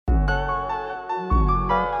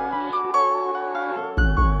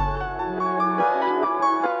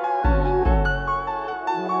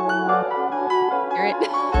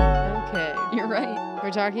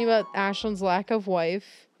We're talking about Ashlyn's lack of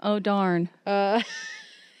wife. Oh, darn. Uh,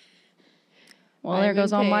 Well, there I'm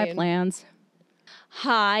goes in all my pain. plans.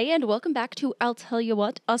 Hi, and welcome back to I'll Tell You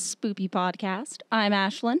What, a spoopy podcast. I'm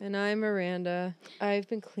Ashlyn. and I'm Miranda. I've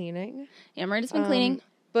been cleaning. Yeah, Miranda's been cleaning.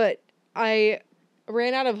 But I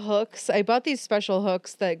ran out of hooks. I bought these special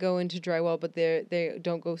hooks that go into drywall, but they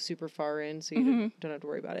don't go super far in, so you don't have to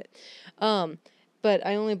worry about it. But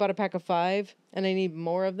I only bought a pack of 5, and I need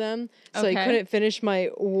more of them. So I Okay. couldn't finish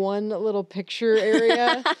my one little picture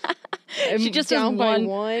area. She just down has by one.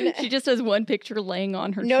 one. She just has one picture laying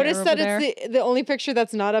on her Notice chair that over there. it's the only picture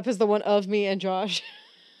that's not up is the one of me and Josh.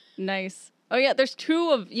 Nice. Oh yeah, there's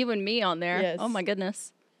 2 of you and me on there. Yes. Oh my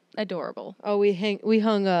goodness, adorable. Oh, we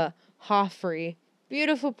hung a Hoffrey,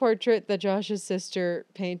 beautiful portrait that Josh's sister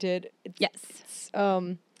painted. Yes, It's,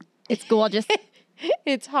 it's gorgeous.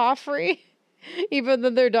 it's Hoffrey, even though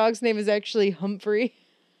their dog's name is actually Humphrey.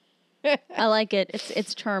 I like it.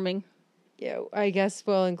 It's charming. Yeah, I guess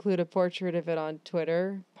we'll include a portrait of it on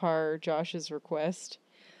Twitter, per Josh's request.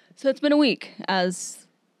 So it's been a week, as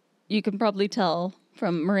you can probably tell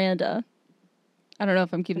from Miranda. I don't know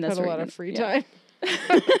if I'm keeping I've this had a right. lot of free Yeah. time.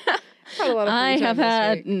 Had a lot of free I time have this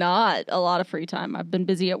had week. not a lot of free time. I've been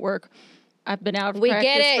busy at work. I've been out of We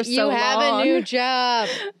practice get it. for You so have long. a new job.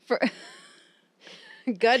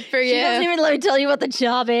 Good for you. She doesn't even let me tell you what the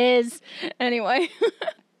job is. Anyway,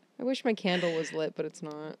 I wish my candle was lit, but it's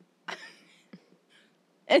not.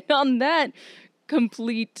 and on that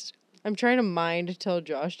complete, I'm trying to mind tell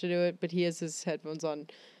Josh to do it, but he has his headphones on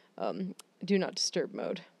do not disturb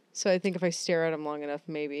mode. So I think if I stare at him long enough,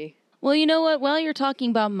 maybe. well, you know what? While you're talking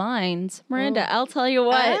about minds, Miranda, Oh. I'll tell you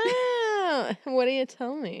what. Ah, what do you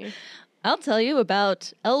tell me? I'll tell you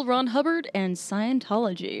about L. Ron Hubbard and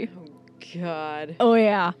Scientology. God. Oh,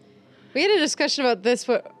 yeah. We had a discussion about this,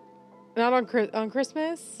 but not on on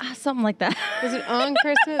Christmas? Something like that. Was it on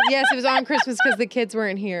Christmas? Yes, it was on Christmas because the kids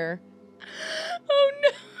weren't here. Oh, no.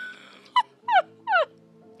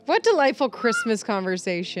 What delightful Christmas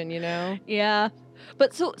conversation, you know? Yeah.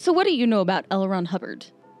 But so what do you know about L. Ron Hubbard?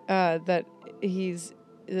 That he's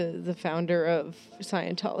the founder of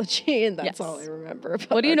Scientology, and that's Yes. all I remember about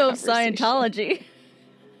What do you our know of conversation. Scientology?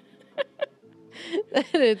 That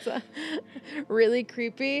it's really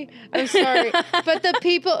creepy. I'm sorry. But the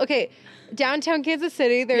people, okay, downtown Kansas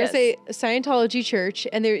City, there's Yes. a Scientology church,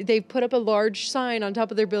 and they put up a large sign on top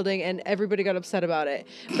of their building, and everybody got upset about it.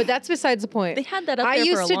 But that's besides the point. They had that up I there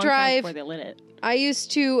used for a to long drive- time before they lit it. I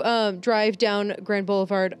used to drive down Grand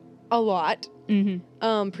Boulevard a lot,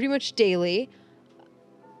 Mm-hmm. pretty much daily.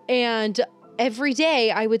 And every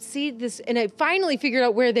day I would see this, and I finally figured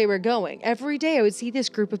out where they were going. Every day I would see this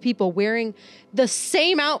group of people wearing the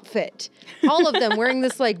same outfit. All of them wearing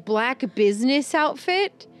this like black business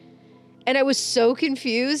outfit. And I was so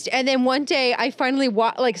confused. And then one day I finally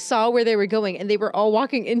saw where they were going, and they were all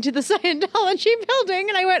walking into the Scientology building.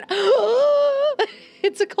 And I went, oh,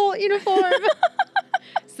 it's a cult uniform.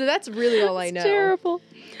 So that's really all I know. Terrible.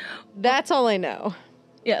 That's all I know.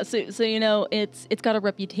 Yeah, so you know, it's got a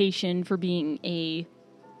reputation for being a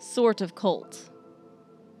sort of cult.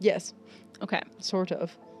 Yes, Okay. sort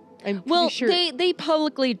of. I'm Well, pretty sure. they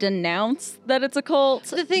publicly denounce that it's a cult.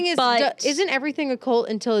 The thing is, but isn't everything a cult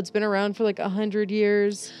until it's been around for like 100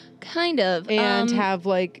 years kind of and have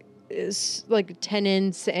like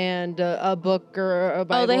tenants and a book or a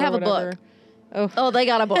Bible? they have or a book. whatever. Oh, they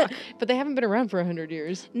got a book. But they haven't been around for 100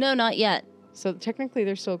 years, No, not yet. so technically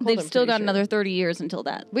they're still a cult. They've I'm still pretty got sure. another 30 years until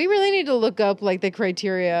that. We really need to look up like the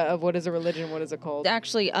criteria of what is a religion, what is a cult.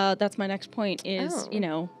 Actually, that's my next point is, Oh. you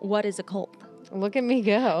know, what is a cult? Look at me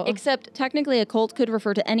go. Except technically a cult could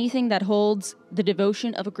refer to anything that holds the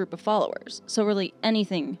devotion of a group of followers. So really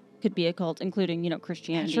anything could be a cult, including, you know,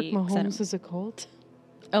 Christianity. Patrick etc. Mahomes is a cult.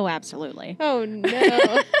 Oh, absolutely. Oh no,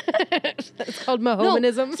 it's called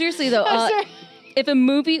Mahomanism. No, seriously though, I'm sorry. if a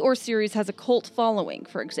movie or series has a cult following,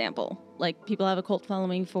 for example, like people have a cult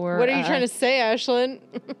following for... What are you trying to say, Ashlyn?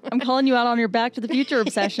 I'm calling you out on your Back to the Future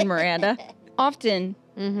obsession, Miranda. Often,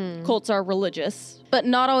 Mm-hmm. cults are religious, but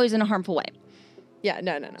not always in a harmful way. Yeah,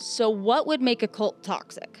 no. So what would make a cult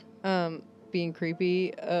toxic? Being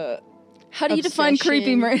creepy. How do you define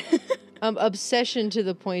creepy, Miranda? Obsession to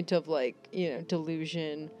the point of like,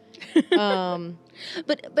 delusion.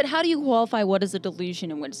 But how do you qualify what is a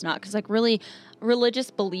delusion and what's not? Because like really,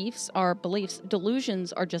 religious beliefs are beliefs.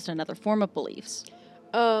 Delusions are just another form of beliefs.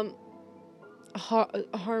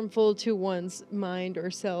 Harmful to one's mind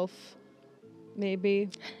or self. maybe.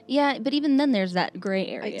 Yeah, but even then there's that gray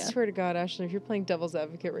I area. swear to God, Ashley, if you're playing devil's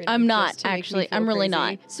advocate right now, I'm not, just to make me actually. feel I'm really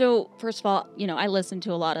crazy. not. So, first of all, I listen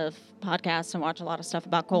to a lot of podcasts and watch a lot of stuff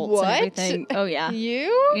about cults What? and everything. Oh, yeah.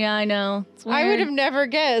 You? Yeah, I know. It's I would weird. have never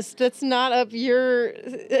guessed. That's not up your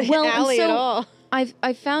Well, and alley at so- all.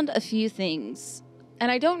 I've found a few things,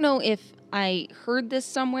 and I don't know if I heard this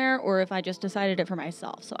somewhere or if I just decided it for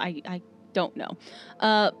myself. So I don't know.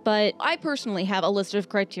 But I personally have a list of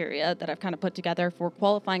criteria that I've kind of put together for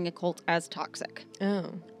qualifying a cult as toxic.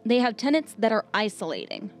 Oh. They have tenets that are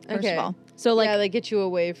isolating, first Okay. of all. So, like, yeah, they get you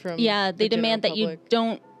away from yeah, they the demand that general you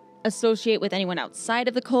don't associate with anyone outside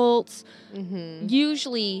of the cult, Mm-hmm.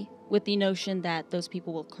 usually with the notion that those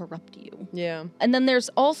people will corrupt you. Yeah. And then there's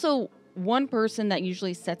also one person that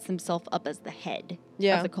usually sets themselves up as the head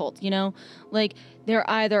Yeah. of the cult, Like, they're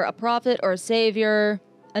either a prophet or a savior,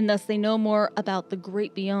 and thus they know more about the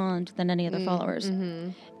great beyond than any other followers.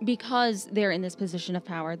 Mm-hmm. Because they're in this position of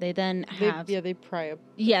power, they then have... They pry up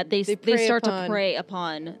they prey start to upon prey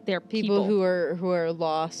upon their people who are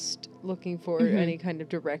lost, looking for Mhm. any kind of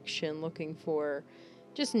direction, looking for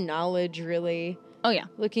just knowledge, really. Oh, yeah.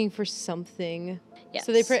 Looking for something. Yes.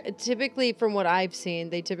 So they typically, from what I've seen,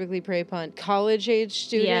 they typically prey upon college-age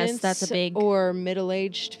students. that's a big- or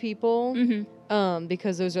middle-aged people. Mm-hmm.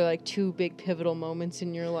 Because those are like two big pivotal moments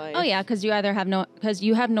in your life. Oh yeah, because you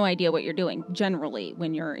have no idea what you're doing generally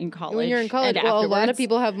when you're in college. When you're in college, and well, a lot of afterwards.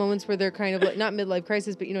 people have moments where they're kind of like, not midlife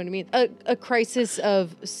crisis, but you know what I mean? A crisis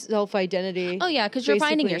of self-identity. Oh yeah, because you're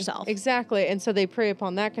finding basically. yourself. Exactly. And so they prey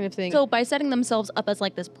upon that kind of thing. So by setting themselves up as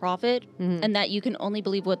like this prophet, Mhm. and that you can only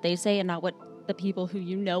believe what they say and not what the people who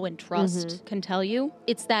you know and trust Mm-hmm. can tell you,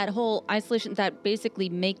 it's that whole isolation that basically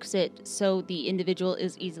makes it so the individual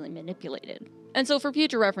is easily manipulated. And so for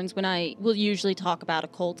future reference, when I will usually talk about a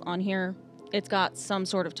cult on here, it's got some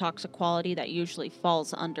sort of toxic quality that usually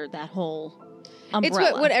falls under that whole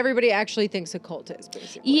umbrella. it's what everybody actually thinks a cult is,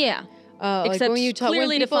 basically. Yeah, Like except when you clearly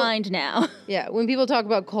when people, defined now. Yeah, when people talk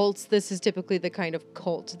about cults, this is typically the kind of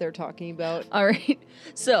cult they're talking about. All right.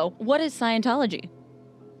 So, what is Scientology?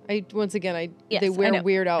 Once again, Yes, they I wear know.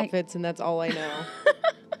 weird outfits, and that's all I know.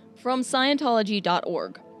 From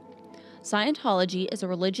Scientology.org. Scientology is a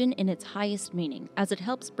religion in its highest meaning, as it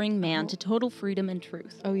helps bring man to total freedom and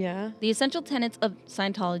truth. Oh yeah. The essential tenets of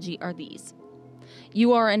Scientology are these.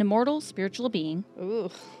 You are an immortal spiritual being. Ooh.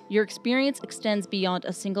 Your experience extends beyond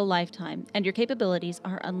a single lifetime, and your capabilities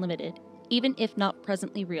are unlimited, even if not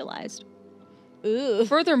presently realized. Ooh.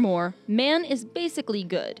 Furthermore, man is basically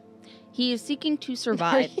good. He is seeking to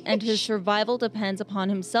survive, and his survival depends upon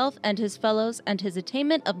himself and his fellows and his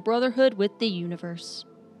attainment of brotherhood with the universe.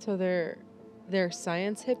 So they're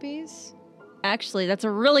science hippies? Actually, that's a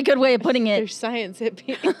really good way of putting They're it. science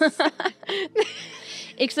hippies.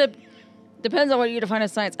 Except, depends on what you define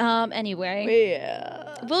as science. Anyway,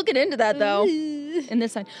 Yeah. we'll get into that though in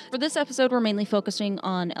this side. For this episode, we're mainly focusing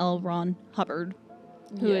on L. Ron Hubbard,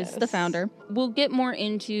 who is the Yes. founder. We'll get more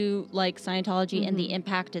into like Scientology and the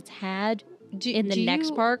impact it's had in the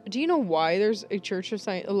next part. Do you know why there's a church of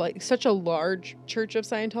science, like such a large church of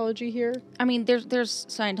Scientology here? I mean, there's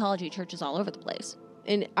Scientology churches all over the place.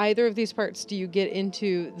 In either of these parts, do you get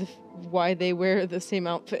into why they wear the same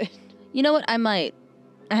outfit? You know what? I might.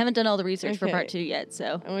 I haven't done all the research for Okay. part 2 yet,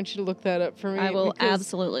 so I want you to look that up for me. I will because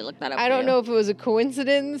absolutely look that up. I for don't you. know if it was a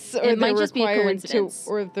coincidence or It might they're just be a required coincidence.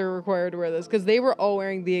 or if they're required to wear this because they were all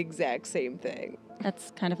wearing the exact same thing.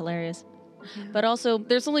 That's kind of hilarious. But also,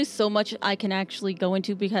 there's only so much I can actually go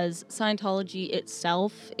into because Scientology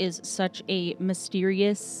itself is such a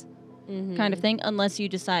mysterious kind of thing, unless you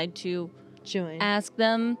decide to Join. ask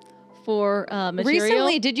them for material.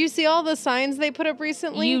 Recently, did you see all the signs they put up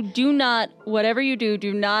recently? You do not, whatever you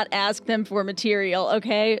do not ask them for material,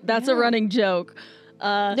 okay? That's a Yeah. running joke.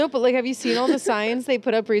 No, but like, have you seen all the signs they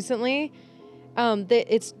put up recently?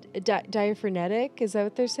 It's diaphoretic. Is that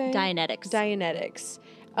what they're saying? Dianetics. Dianetics.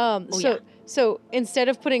 yeah. So instead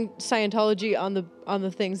of putting Scientology on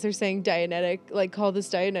the things, they're saying Dianetic, like call this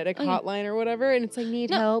Dianetic Oh, yeah. hotline or whatever, and it's like need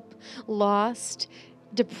No. help, lost,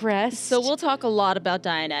 depressed. So we'll talk a lot about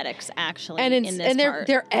Dianetics actually and in this and part.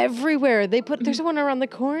 they're everywhere. There's one around the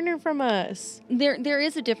corner from us. There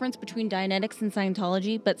is a difference between Dianetics and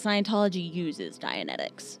Scientology, but Scientology uses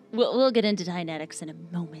Dianetics. We'll get into Dianetics in a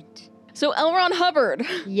moment. So L. Ron Hubbard.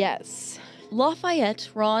 Yes. Lafayette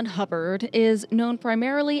Ron Hubbard is known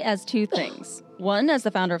primarily as two things. One, as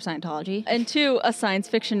the founder of Scientology, and two, a science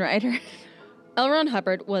fiction writer. L. Ron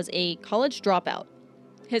Hubbard was a college dropout.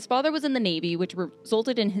 His father was in the Navy, which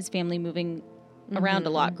resulted in his family moving around a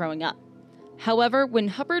lot growing up. However, when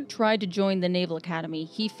Hubbard tried to join the Naval Academy,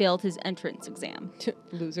 he failed his entrance exam.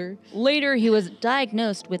 Loser. Later, he was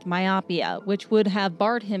diagnosed with myopia, which would have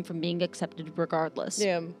barred him from being accepted regardless.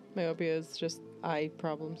 Yeah, myopia is just eye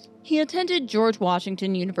problems. He attended George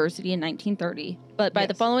Washington University in 1930, but by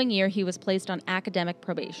the Yes. following year, he was placed on academic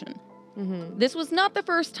probation. This was not the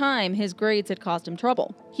first time his grades had caused him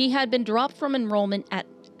trouble. He had been dropped from enrollment at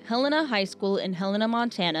Helena High School in Helena,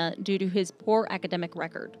 Montana, due to his poor academic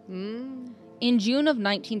record. In June of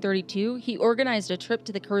 1932, he organized a trip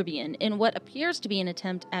to the Caribbean in what appears to be an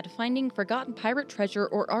attempt at finding forgotten pirate treasure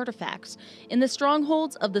or artifacts in the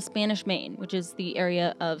strongholds of the Spanish Main, which is the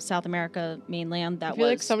area of South America mainland that I feel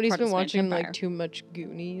was like somebody's part of been the Spanish watching Empire. like too much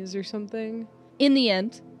Goonies or something. In the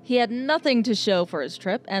end, he had nothing to show for his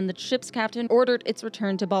trip, and the ship's captain ordered its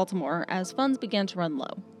return to Baltimore as funds began to run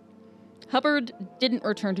low. Hubbard didn't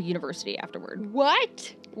return to university afterward.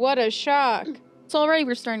 What? What a shock. So already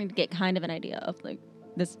we're starting to get kind of an idea of like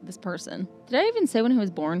this person. Did I even say when he was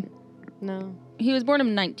born? No. He was born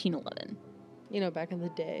in 1911. You know, back in the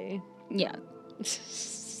day. Yeah.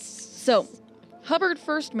 So, Hubbard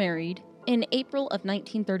first married in April of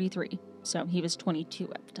 1933. So he was 22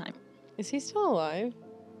 at the time. Is he still alive?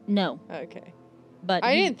 No, Okay. but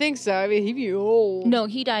I he- didn't think so. I mean, he'd be old. No,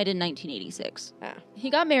 he died in 1986. Ah. He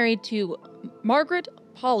got married to Margaret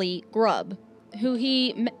Polly Grubb, who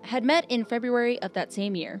he had met in February of that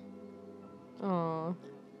same year. Aw.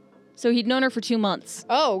 So he'd known her for 2 months.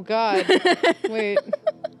 Oh, God. Wait.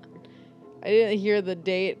 I didn't hear the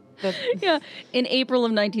date. Yeah, in April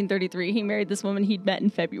of 1933, he married this woman he'd met in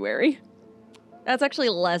February. That's actually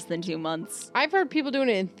less than 2 months. I've heard people doing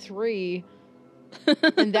it in 3,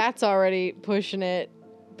 and that's already pushing it.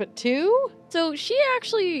 But 2? So she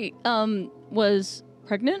actually was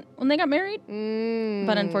pregnant when they got married,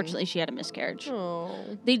 but unfortunately she had a miscarriage. Oh.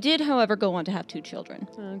 They did, however, go on to have 2 children.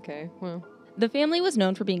 Okay, well. The family was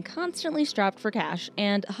known for being constantly strapped for cash,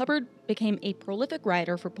 and Hubbard became a prolific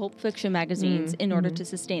writer for pulp fiction magazines in order to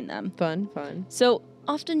sustain them. Fun. So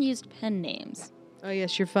often used pen names. Oh,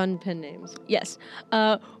 yes, your fun pen names. Yes.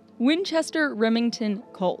 Winchester Remington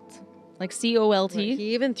Colt. Like Colt. Right,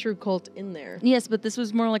 he even threw Colt in there. Yes, but this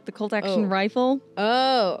was more like the Colt action Oh. rifle.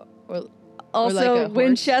 Oh. Or Also, like a horse.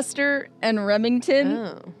 Winchester and Remington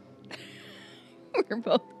Oh. were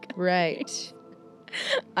both. Right.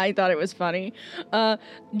 I thought it was funny.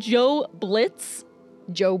 Joe Blitz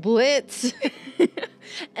Joe Blitz.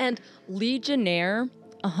 and Legionnaire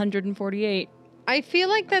 148. I feel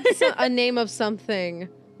like that's a name of something.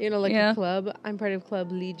 You know, like Yeah. a club. I'm part of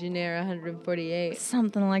Club Legionnaire 148.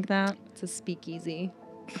 Something like that. It's a speakeasy.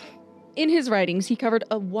 In his writings, he covered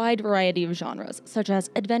a wide variety of genres, such as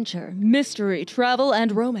adventure, mystery, travel,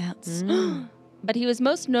 and romance. But he was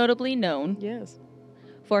most notably known Yes.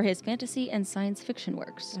 for his fantasy and science fiction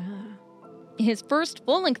works. Ah. His first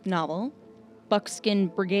full-length novel, Buckskin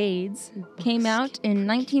Brigades, came out in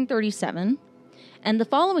 1937, and the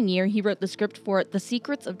following year he wrote the script for The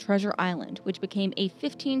Secrets of Treasure Island, which became a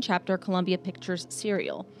 15-chapter Columbia Pictures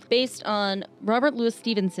serial based on Robert Louis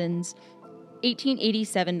Stevenson's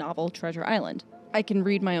 1887 novel Treasure Island. I can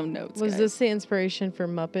read my own notes. Was guys. this the inspiration for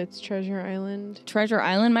Muppets Treasure Island? Treasure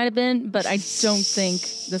Island might have been, but I don't think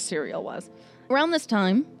the serial was. Around this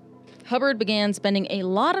time, Hubbard began spending a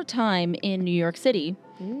lot of time in New York City,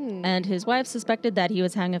 and his wife suspected that he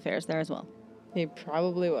was having affairs there as well. He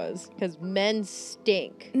probably was. Because men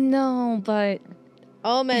stink. No, but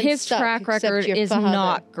All men his suck track except record your is father.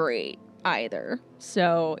 not great either.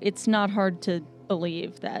 So it's not hard to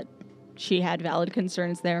believe that she had valid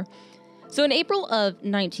concerns there. So in April of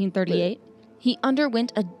 1938, he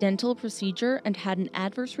underwent a dental procedure and had an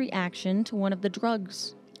adverse reaction to one of the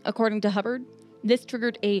drugs. According to Hubbard, this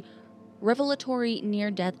triggered a revelatory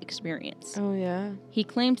near-death experience. Oh, yeah? He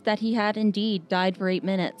claimed that he had indeed died for 8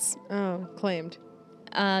 minutes. Oh, claimed.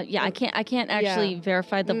 Yeah, I can't actually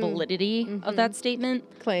verify the validity of that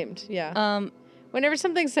statement. Claimed, yeah. Whenever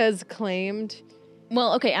something says claimed,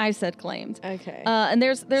 Well, okay, I said claimed. okay. And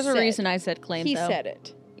there's a Said. reason I said claimed. He though. said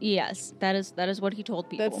it. Yes, that is what he told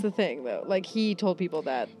people. That's the thing, though. Like, he told people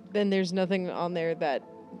that. Then there's nothing on there that...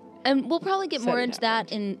 And we'll probably get said more it into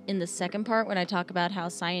that in the second part when I talk about how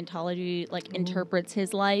Scientology interprets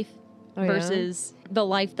his life Oh, yeah? versus the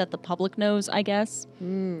life that the public knows, I guess.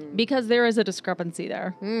 Because there is a discrepancy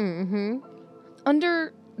there. Mm-hmm.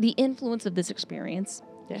 Under the influence of this experience,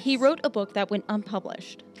 he Yes. wrote a book that went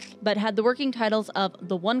unpublished, but had the working titles of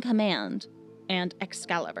The One Command and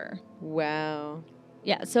Excalibur. Wow.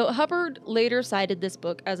 Yeah, so Hubbard later cited this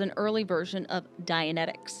book as an early version of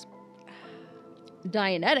Dianetics.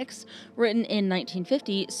 Dianetics, written in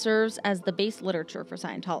 1950, serves as the base literature for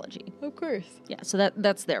Scientology. Of course. Yeah, so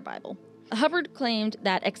that's their Bible. Hubbard claimed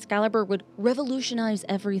that Excalibur would revolutionize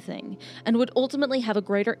everything and would ultimately have a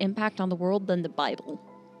greater impact on the world than the Bible.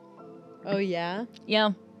 Oh, yeah?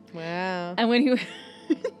 Yeah. Wow. And when he...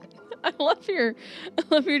 I love your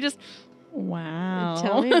just... Wow.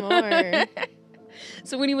 Tell me more.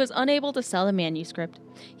 So when he was unable to sell a manuscript,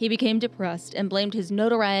 he became depressed and blamed his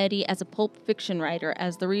notoriety as a pulp fiction writer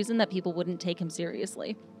as the reason that people wouldn't take him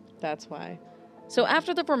seriously. That's why. So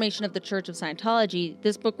after the formation of the Church of Scientology,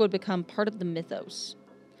 this book would become part of the mythos.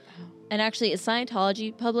 And actually, a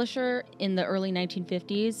Scientology publisher in the early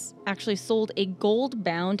 1950s actually sold a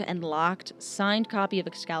gold-bound and locked signed copy of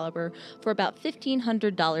Excalibur for about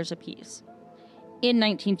 $1,500 apiece. In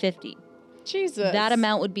 1950. Jesus. That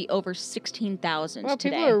amount would be over $16,000 Wow,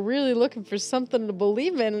 today. people are really looking for something to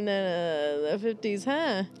believe in the 50s,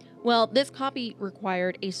 huh? Well, this copy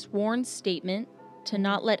required a sworn statement to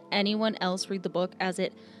not let anyone else read the book as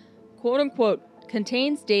it, quote-unquote,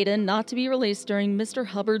 contains data not to be released during Mr.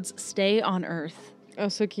 Hubbard's stay on Earth. Oh,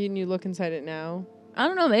 so can you look inside it now? I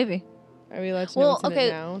don't know, maybe. Are we allowed to know what's in it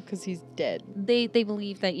now? Because he's dead. They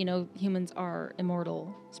believe that, humans are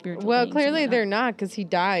immortal spiritual Well, beings. clearly they're not, because he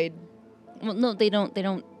died. Well, no, they don't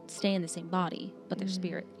stay in the same body, but their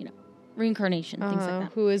spirit, reincarnation, things like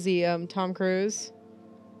that. Who is he? Tom Cruise?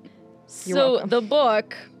 You're So welcome. the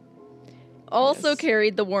book also Yes.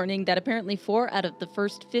 carried the warning that apparently 4 out of the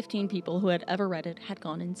first 15 people who had ever read it had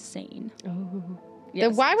gone insane. Oh. Yes,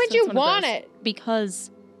 Then why would so you it's one of want those. it?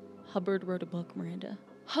 Because Hubbard wrote a book, Miranda.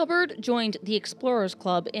 Hubbard joined the Explorers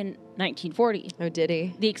Club in 1940. Oh, did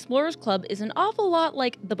he? The Explorers Club is an awful lot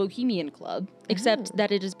like the Bohemian Club, except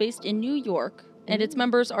that it is based in New York, and its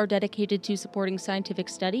members are dedicated to supporting scientific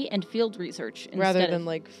study and field research Rather instead than of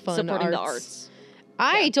like fun supporting arts. the arts.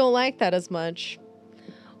 I don't like that as much.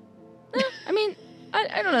 I mean,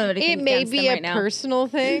 I don't know anything It may against be them a right now. personal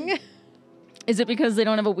thing. Is it because they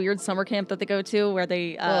don't have a weird summer camp that they go to where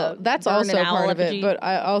they Well, that's burn also an owl part of it, effigy? but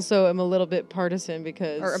I also am a little bit partisan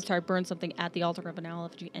because Or, I'm sorry, burn something at the altar of an owl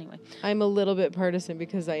effigy. Anyway. I'm a little bit partisan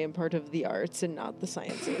because I am part of the arts and not the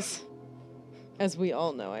sciences. As we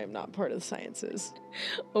all know, I am not part of the sciences.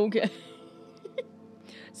 Okay.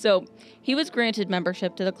 So, he was granted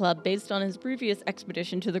membership to the club based on his previous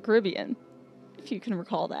expedition to the Caribbean, if you can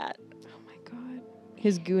recall that. Oh my god.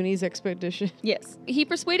 His Goonies expedition. Yes. He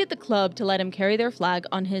persuaded the club to let him carry their flag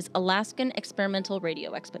on his Alaskan experimental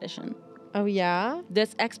radio expedition. Oh yeah?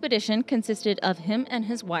 This expedition consisted of him and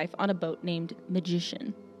his wife on a boat named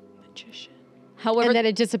Magician. Magician. However, And then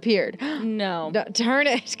it disappeared. no. No, darn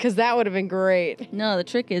it, because that would have been great. No, the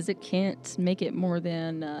trick is it can't make it more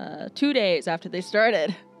than 2 days after they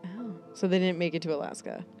started. Oh. So they didn't make it to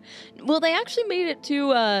Alaska. Well, they actually made it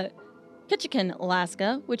to Ketchikan,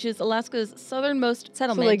 Alaska, which is Alaska's southernmost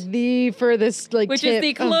settlement. So like the furthest which tip. is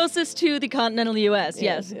the closest to the continental U.S.,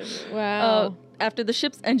 yes. Wow. After the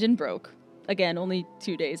ship's engine broke. Again, only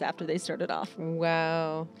 2 days after they started off.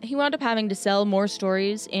 Wow. He wound up having to sell more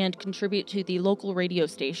stories and contribute to the local radio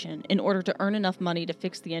station in order to earn enough money to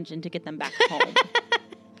fix the engine to get them back home.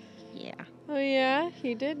 Yeah. Oh yeah,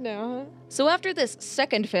 he did know, huh? So after this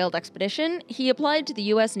second failed expedition, he applied to the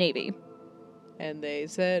U.S. Navy. And they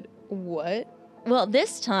said, what? Well,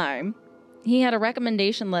 this time, he had a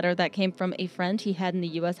recommendation letter that came from a friend he had in the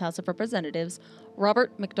U.S. House of Representatives,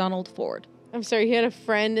 Robert McDonald Ford. I'm sorry, he had a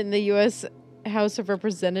friend in the U.S. House of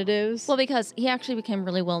Representatives? Well, because he actually became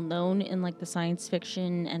really well known in like the science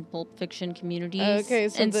fiction and pulp fiction communities. Okay,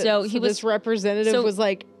 so, and so he was, this representative so- was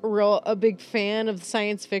like a big fan of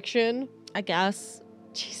science fiction? I guess.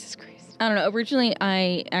 Jesus Christ. I don't know. Originally,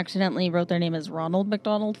 I accidentally wrote their name as Ronald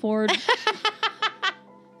McDonald Ford.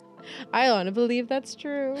 I want to believe that's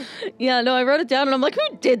true. Yeah, no, I wrote it down and I'm like,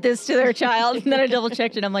 who did this to their child? And then I double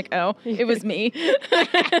checked and I'm like, oh, it was me.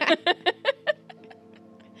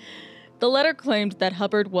 The letter claimed that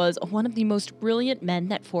Hubbard was one of the most brilliant men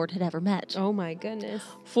that Ford had ever met. Oh my goodness.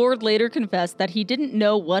 Ford later confessed that he didn't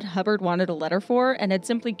know what Hubbard wanted a letter for and had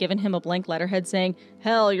simply given him a blank letterhead saying,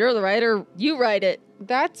 hell, you're the writer, you write it.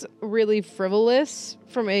 That's really frivolous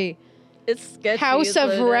from a It's sketchy. House is what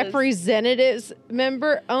of it is. Representatives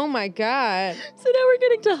member. Oh my God. So now we're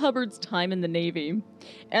getting to Hubbard's time in the Navy.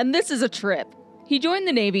 And this is a trip. He joined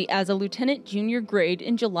the Navy as a lieutenant junior grade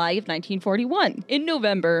in July of 1941. In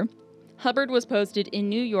November, Hubbard was posted in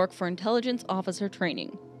New York for intelligence officer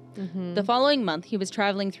training. The following month, he was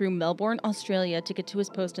traveling through Melbourne, Australia to get to his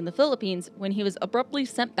post in the Philippines when he was abruptly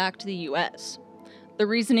sent back to the U.S. The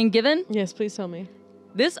reasoning given? Yes, please tell me.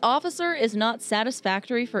 This officer is not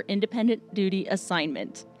satisfactory for independent duty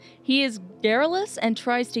assignment. He is garrulous and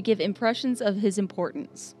tries to give impressions of his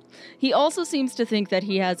importance. He also seems to think that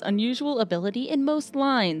he has unusual ability in most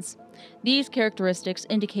lines. These characteristics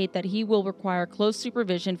indicate that he will require close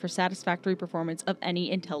supervision for satisfactory performance of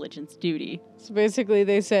any intelligence duty. So basically,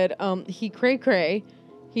 they said, he cray-cray.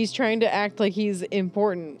 He's trying to act like he's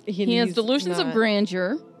important. He has delusions of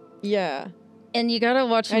grandeur. Yeah. And you gotta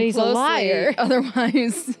watch him And he's closely. a liar.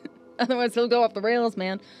 Otherwise he'll go off the rails,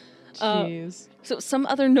 man. Jeez. So some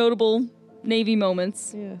other notable Navy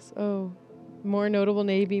moments. Yes. Oh, more notable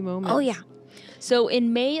Navy moments. Oh, yeah. So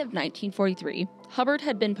in May of 1943, Hubbard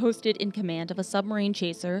had been posted in command of a submarine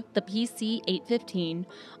chaser, the PC-815,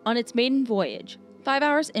 on its maiden voyage. 5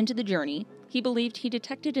 hours into the journey, he believed he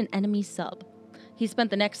detected an enemy sub. He spent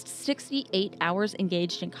the next 68 hours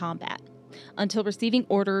engaged in combat, until receiving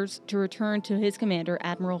orders to return to his commander,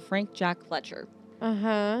 Admiral Frank Jack Fletcher.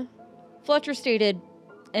 Uh-huh. Fletcher stated,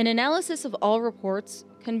 "An analysis of all reports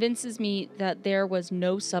convinces me that there was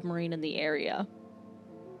no submarine in the area."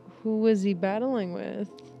 Who was he battling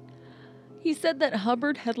with? He said that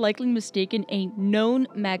Hubbard had likely mistaken a known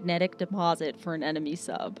magnetic deposit for an enemy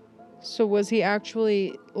sub. So was he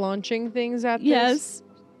actually launching things at this? Yes.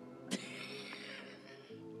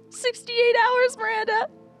 68 hours, Miranda.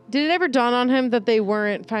 Did it ever dawn on him that they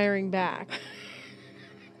weren't firing back?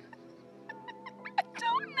 I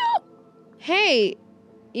don't know. Hey,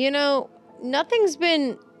 nothing's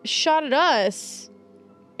been shot at us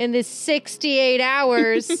in this 68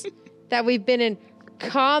 hours that we've been in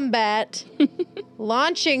combat,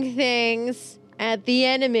 launching things at the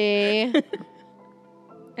enemy.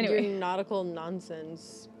 Anyway. Your nautical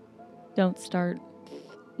nonsense. Don't start.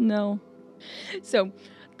 No. So,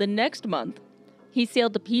 the next month, he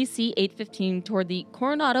sailed the PC-815 toward the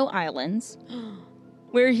Coronado Islands,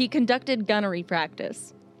 where he conducted gunnery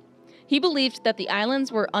practice. He believed that the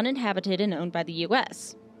islands were uninhabited and owned by the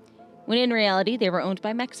U.S., when in reality they were owned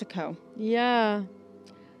by Mexico. Yeah.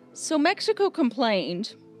 So Mexico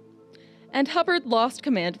complained, and Hubbard lost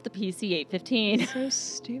command of the PC-815. So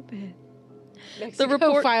stupid. The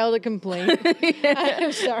report filed a complaint.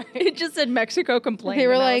 I'm sorry. It just said Mexico complained. They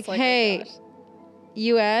were and I like, was hey, oh gosh.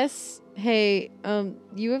 U.S., hey,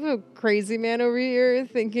 you have a crazy man over here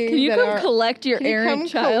thinking Can you that come collect your can you errant come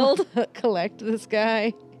child? collect this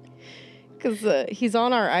guy? Because he's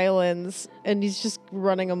on our islands and he's just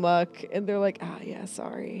running amok. And they're like, yeah,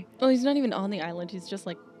 sorry. Well, he's not even on the island. He's just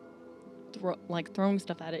throwing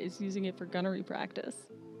stuff at it. He's using it for gunnery practice.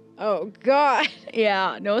 Oh, God.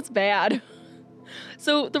 Yeah, no, it's bad.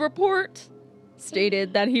 So the report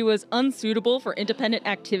stated that he was unsuitable for independent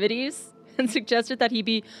activities and suggested that he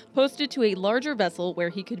be posted to a larger vessel where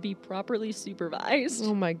he could be properly supervised.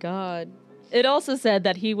 Oh, my God. It also said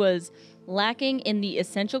that he was lacking in the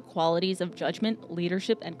essential qualities of judgment,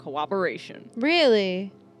 leadership, and cooperation.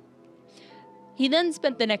 Really? He then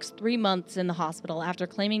spent the next 3 months in the hospital after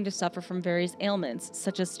claiming to suffer from various ailments,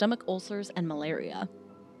 such as stomach ulcers and malaria.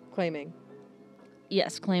 Claiming.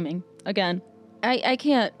 Yes, claiming. Again, I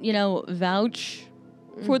can't, vouch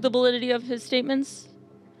for the validity of his statements.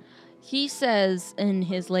 He says in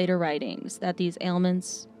his later writings that these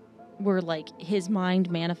ailments were like his mind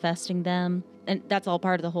manifesting them. And that's all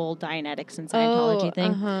part of the whole Dianetics and Scientology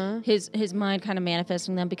thing. Uh-huh. His mind kind of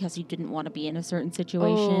manifesting them because he didn't want to be in a certain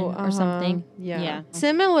situation or something. Yeah.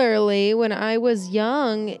 Similarly, when I was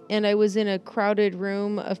young and I was in a crowded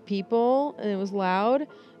room of people and it was loud,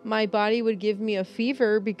 my body would give me a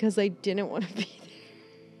fever because I didn't want to be there.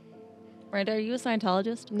 Right? Are you a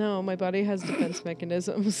Scientologist? No, my body has defense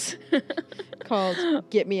mechanisms called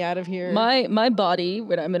get me out of here. My body,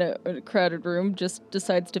 when I'm in a crowded room, just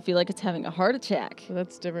decides to feel like it's having a heart attack. Well,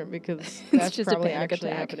 that's different because It's that's just probably a panic actually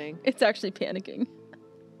attack. happening. It's actually panicking.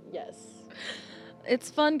 Yes. It's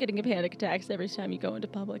fun getting a panic attacks every time you go into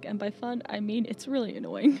public, and by fun, I mean it's really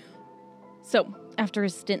annoying. So, after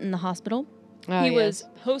his stint in the hospital, he was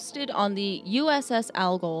posted on the USS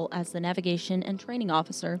Algol as the navigation and training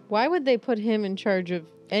officer. Why would they put him in charge of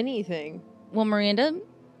anything? Well, Miranda,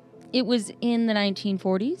 it was in the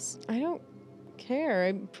 1940s. I don't care.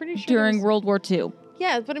 I'm pretty sure During there's- World War II.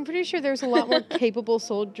 Yeah, but I'm pretty sure there's a lot more capable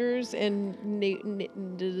soldiers and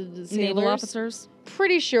Naval sailors. officers.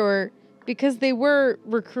 Pretty sure, because they were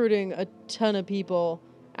recruiting a ton of people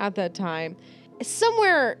at that time.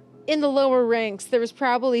 Somewhere in the lower ranks, there was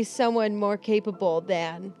probably someone more capable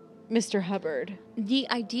than Mr. Hubbard. The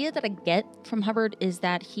idea that I get from Hubbard is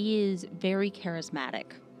that he is very charismatic.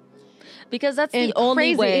 Because that's And the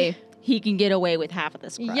only crazy. way he can get away with half of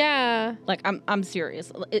this crap. Yeah. Like, I'm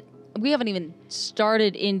serious. We haven't even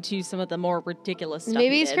started into some of the more ridiculous stuff.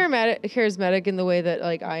 Maybe he he's did. charismatic in the way that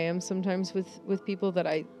like I am sometimes with people that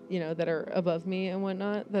I, that are above me and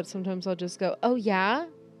whatnot, that sometimes I'll just go, oh yeah?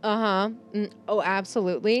 Oh,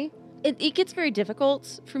 absolutely. It gets very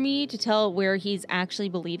difficult for me to tell where he's actually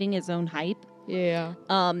believing his own hype, Yeah.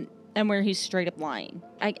 and where he's straight up lying.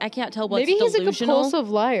 I can't tell what's Maybe he's delusional. a compulsive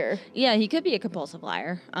liar. Yeah, he could be a compulsive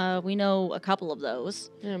liar. We know a couple of those.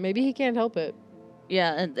 Yeah, maybe he can't help it.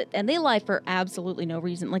 Yeah, and they lie for absolutely no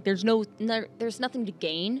reason. Like there's nothing to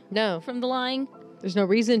gain No, from the lying. there's no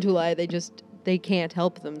reason to lie. They can't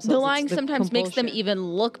help themselves. The It's lying the sometimes makes them compulsion. even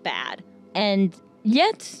look bad. And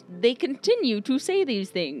yet they continue to say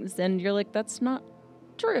these things. And you're like, that's not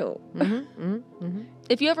true.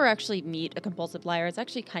 If you ever actually meet a compulsive liar, it's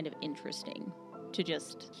actually kind of interesting to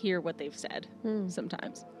just hear what they've said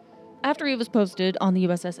sometimes. After he was posted on the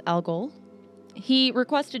USS Algol, he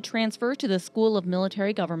requested transfer to the School of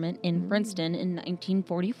Military Government in Princeton in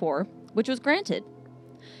 1944, which was granted.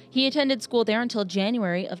 He attended school there until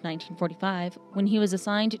January of 1945, when he was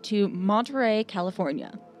assigned to Monterey,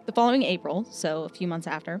 California. The following April, so a few months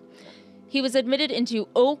after, he was admitted into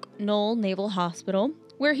Oak Knoll Naval Hospital,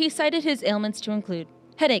 where he cited his ailments to include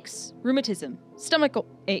headaches, rheumatism, stomach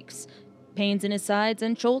aches, pains in his sides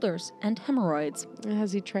and shoulders, and hemorrhoids.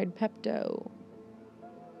 Has he tried Pepto?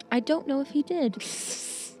 I don't know if he did.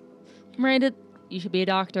 Miranda, you should be a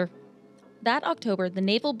doctor. That October, the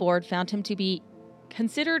Naval Board found him to be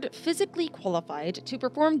considered physically qualified to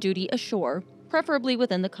perform duty ashore, preferably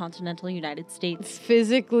within the continental United States.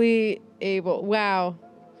 Physically able. Wow.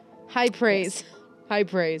 High praise. High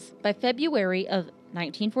praise. By February of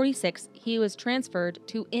 1946, he was transferred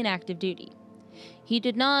to inactive duty. He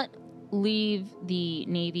did not leave the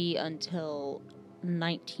Navy until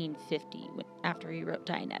 1950, after he wrote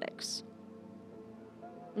Dianetics.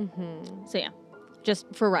 So yeah, just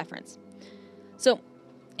for reference. So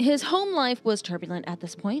his home life was turbulent at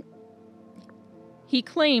this point. He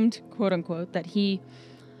claimed, quote unquote, that he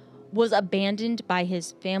was abandoned by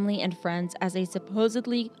his family and friends as a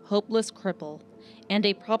supposedly hopeless cripple and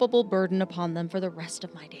a probable burden upon them for the rest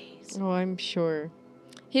of my days. Oh, I'm sure.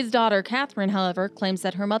 His daughter, Catherine, however, claims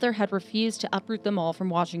that her mother had refused to uproot them all from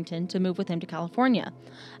Washington to move with him to California,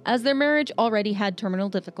 as their marriage already had terminal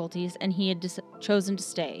difficulties and he had chosen to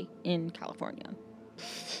stay in California.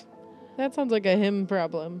 That sounds like a him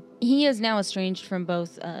problem. He is now estranged from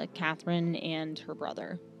both Catherine and her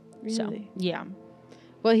brother. Really? So, yeah.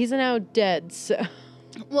 Well, he's now dead, so.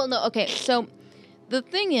 Well, no, okay, so the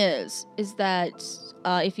thing is that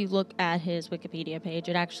if you look at his Wikipedia page,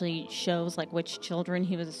 it actually shows, like, which children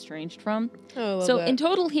he was estranged from. Oh, I love So that. in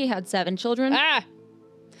total, he had 7 children. Ah!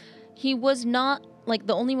 He was not, like,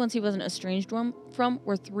 the only ones he wasn't estranged from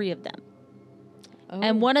were 3 of them. Oh.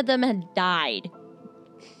 And one of them had died.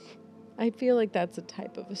 I feel like that's a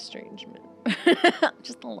type of estrangement.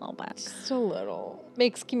 Just a little bit. Just a little.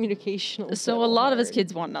 Makes communication a So a little lot of his hard.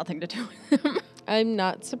 kids want nothing to do with him. I'm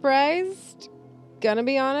not surprised. Gonna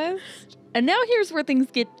be honest. And now here's where things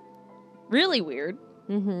get really weird.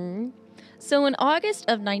 Mm-hmm. So in August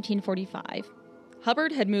of 1945,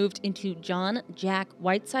 Hubbard had moved into John Jack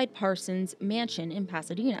Whiteside Parsons' mansion in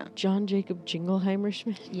Pasadena. John Jacob Jingleheimer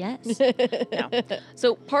Schmidt. Yes. No.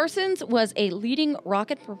 So Parsons was a leading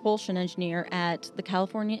rocket propulsion engineer at the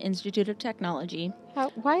California Institute of Technology,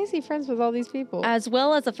 Why is he friends with all these people? as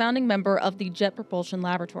well as a founding member of the Jet Propulsion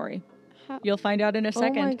Laboratory. How- You'll find out in a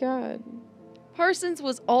second. Oh my god. Parsons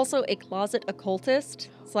was also a closet occultist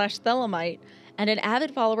 / Thelemite and an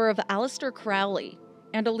avid follower of Aleister Crowley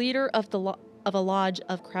and a leader of a lodge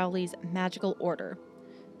of Crowley's magical order.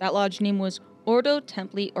 That lodge name was Ordo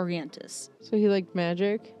Templi Orientis. So he liked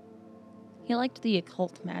magic? He liked the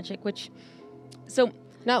occult magic, so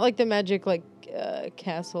Not like the magic like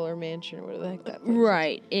castle or mansion or whatever the heck that place is.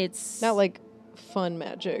 right, it's Not like fun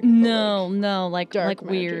magic. but no, like dark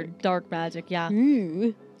weird magic. dark magic, yeah. like,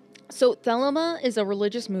 ooh. So Thelema is a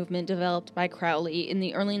religious movement developed by Crowley in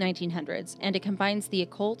the early 1900s, and it combines the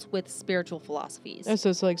occult with spiritual philosophies. Oh, so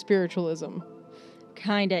it's like spiritualism.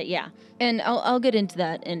 Kinda, yeah. And I'll get into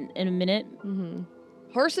that in a minute. Mm-hmm.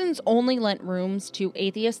 Parsons only lent rooms to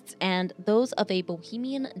atheists and those of a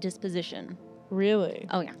bohemian disposition. Really?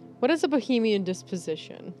 Oh, yeah. What is a bohemian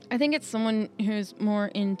disposition? I think it's someone who's more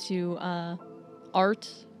into art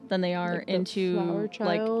than they are Like the into flower child,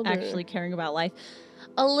 like or- actually caring about life.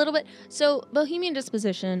 A little bit. So bohemian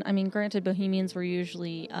disposition, I mean, granted, bohemians were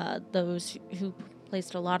usually those who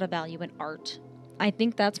placed a lot of value in art. I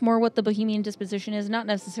think that's more what the bohemian disposition is, not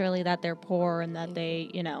necessarily that they're poor and that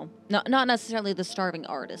they, not necessarily the starving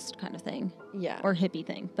artist kind of thing Yeah. or hippie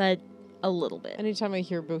thing, but a little bit. Anytime I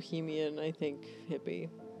hear bohemian, I think hippie.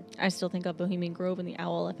 I still think of Bohemian Grove and the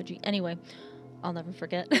owl effigy. Anyway, I'll never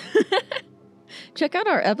forget. Check out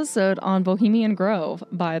our episode on Bohemian Grove,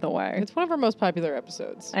 by the way. It's one of our most popular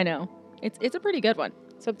episodes. I know. It's a pretty good one.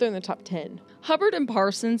 It's up there in the top 10. Hubbard and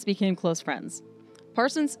Parsons became close friends.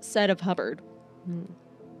 Parsons said of Hubbard,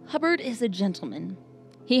 Hubbard is a gentleman.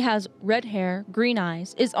 He has red hair, green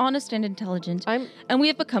eyes, is honest and intelligent, and we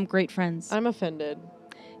have become great friends. I'm offended.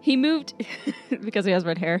 He moved because he has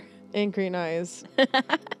red hair. And green eyes.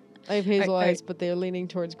 I have hazel eyes, but they're leaning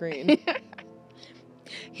towards green.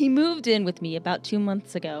 He moved in with me about 2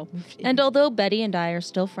 months ago, and although Betty and I are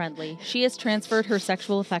still friendly, she has transferred her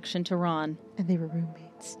sexual affection to Ron. And they were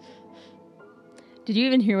roommates. Did you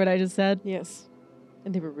even hear what I just said? Yes.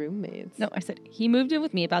 And they were roommates. No, I said, he moved in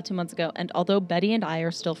with me about 2 months ago, and although Betty and I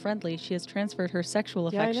are still friendly, she has transferred her sexual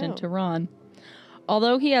affection to Ron.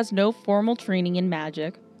 Although he has no formal training in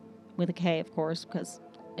magic, with a K, of course, because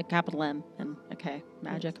a capital M and a K,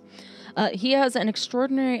 magic, he has an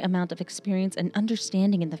extraordinary amount of experience and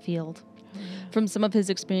understanding in the field. From some of his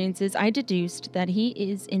experiences, I deduced that he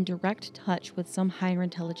is in direct touch with some higher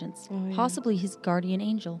intelligence, possibly his guardian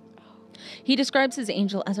angel. He describes his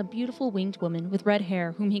angel as a beautiful winged woman with red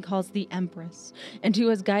hair whom he calls the Empress, and who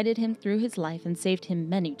has guided him through his life and saved him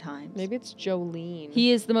many times. Maybe it's Jolene.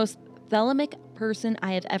 He is the most thelemic person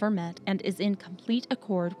I have ever met and is in complete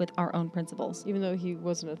accord with our own principles. Even though he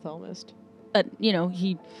wasn't a Thelmist. But, you know,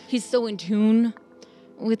 he's so in tune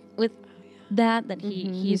with that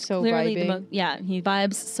he's so clearly vibing. the most... Yeah, he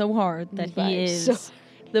vibes so hard that he is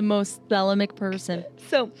the most thelemic person.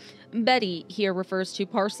 So... Betty here refers to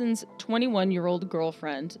Parsons' 21-year-old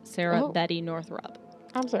girlfriend, Sarah Betty Northrop.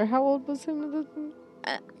 I'm sorry, how old was him?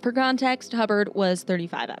 For context, Hubbard was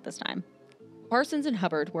 35 at this time. Parsons and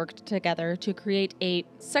Hubbard worked together to create a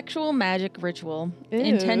sexual magic ritual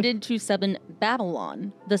intended to summon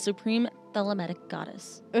Babylon, the supreme Thelemitic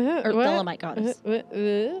goddess. Thelemite goddess.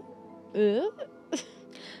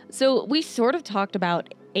 So we sort of talked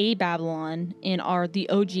about a Babylon in our The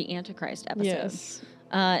OG Antichrist episode. Yes.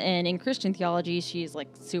 And in Christian theology, she's like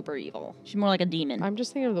super evil. She's more like a demon. I'm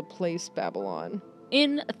just thinking of the place Babylon.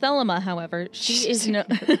 In Thelema, however, she is known...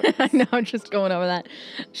 I know, I'm just going over that.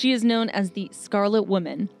 She is known as the Scarlet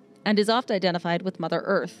Woman and is often identified with Mother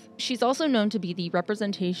Earth. She's also known to be the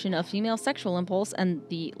representation of female sexual impulse and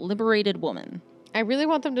the liberated woman. I really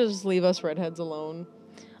want them to just leave us redheads alone.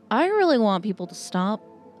 I really want people to stop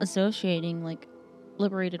associating, like,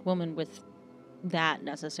 liberated woman with that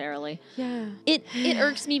necessarily. Yeah. It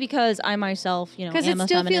irks me because I myself, you know, because am it a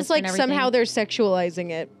still feminist feels like and everything. somehow they're sexualizing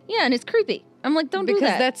it. Yeah, and it's creepy. I'm like, don't do that.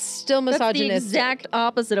 Because that's still misogynistic. That's the exact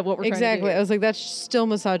opposite of what we're trying to do. Exactly. I was like, that's still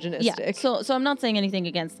misogynistic. Yeah. So I'm not saying anything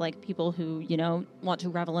against like people who, you know, want to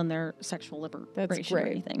revel in their sexual liberation or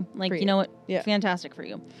anything. Like, you know what? Yeah. Fantastic for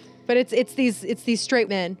you. But it's these straight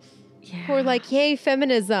men who are like, yay,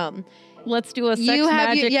 feminism. Let's do a sex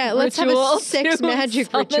magic ritual. Let's have a sex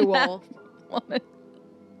magic ritual.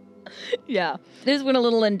 Yeah. This went a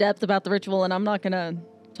little in depth about the ritual, and I'm not going to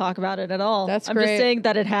talk about it at all. I'm just saying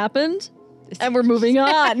that it happened, and we're moving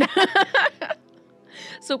on.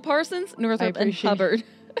 So Parsons, Northrop, and Hubbard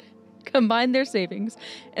combined their savings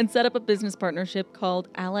and set up a business partnership called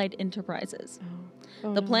Allied Enterprises.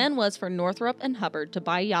 The plan was for Northrop and Hubbard to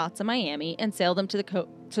buy yachts in Miami and sail them to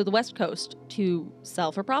the West Coast to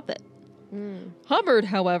sell for profit. Hubbard,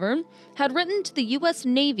 however, had written to the U.S.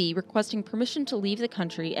 Navy requesting permission to leave the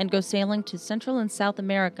country and go sailing to Central and South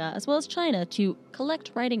America, as well as China, to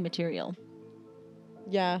collect writing material.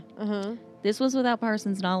 Yeah, This was without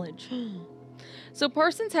Parsons' knowledge. So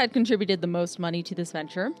Parsons had contributed the most money to this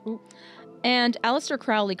venture, and Aleister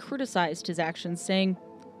Crowley criticized his actions, saying,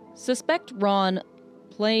 "Suspect Ron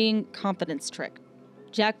playing confidence trick.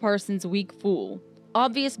 Jack Parsons weak fool.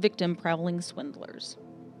 Obvious victim prowling swindlers."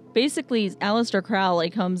 Basically, Aleister Crowley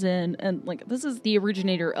comes in and, like, this is the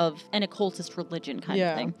originator of an occultist religion kind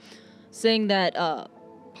of thing, saying that,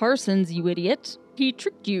 Parsons, you idiot, he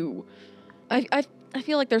tricked you. I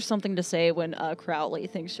feel like there's something to say when Crowley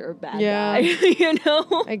thinks you're a bad guy, you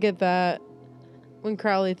know? I get that. When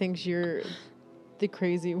Crowley thinks you're the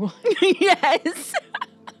crazy one. Yes.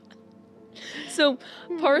 So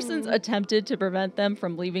Parsons attempted to prevent them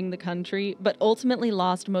from leaving the country, but ultimately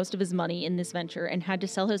lost most of his money in this venture and had to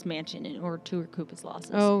sell his mansion in order to recoup his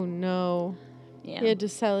losses. Oh, no. Yeah. He had to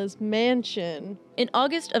sell his mansion. In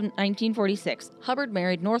August of 1946, Hubbard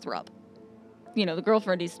married Northrop. You know, the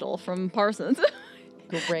girlfriend he stole from Parsons.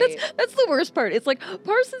 Great. That's the worst part. It's like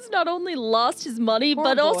Parsons not only lost his money,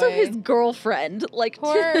 but also his girlfriend. Like,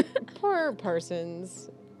 poor Parsons.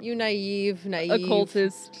 You naive.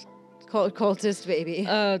 Occultist. Cultist baby.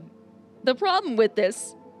 The problem with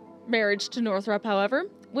this marriage to Northrop, however,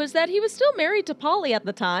 was that he was still married to Polly at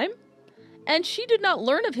the time, and she did not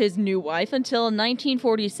learn of his new wife until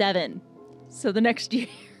 1947. So the next year,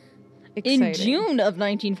 in June of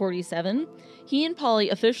 1947, he and Polly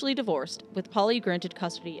officially divorced, with Polly granted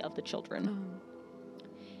custody of the children.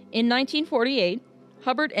 In 1948,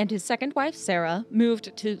 Hubbard and his second wife, Sarah,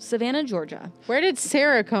 moved to Savannah, Georgia. Where did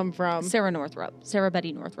Sarah come from? Sarah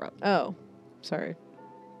Betty Northrup. Oh, sorry.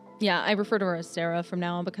 Yeah, I refer to her as Sarah from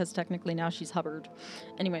now on because technically now she's Hubbard.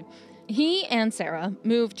 Anyway, he and Sarah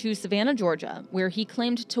moved to Savannah, Georgia, where he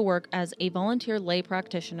claimed to work as a volunteer lay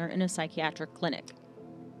practitioner in a psychiatric clinic.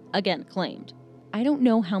 Again, claimed. I don't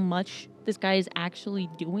know how much this guy is actually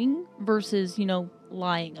doing versus,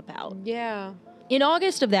 lying about. Yeah. In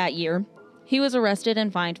August of that year, he was arrested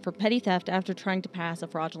and fined for petty theft after trying to pass a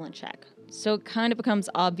fraudulent check. So it kind of becomes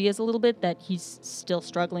obvious a little bit that he's still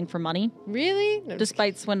struggling for money. Really? No,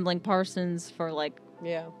 Despite swindling Parsons for,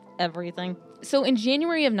 yeah. everything. So in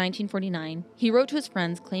January of 1949, he wrote to his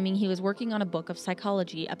friends claiming he was working on a book of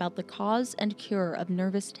psychology about the cause and cure of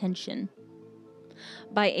nervous tension.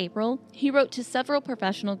 By April, he wrote to several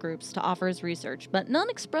professional groups to offer his research, but none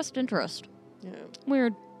expressed interest. Yeah.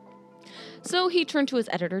 Weird. So he turned to his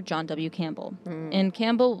editor, John W. Campbell. And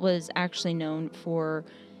Campbell was actually known for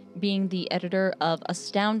being the editor of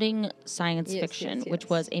Astounding Science Fiction, which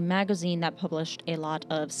was a magazine that published a lot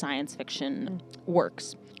of science fiction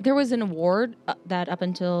works. There was an award that up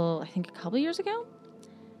until, I think, a couple years ago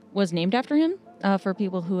was named after him for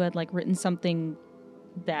people who had written something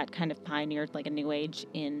that kind of pioneered a new age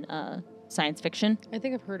in science fiction. I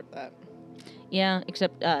think I've heard of that. Yeah,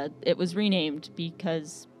 except it was renamed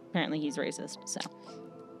because apparently he's racist. So,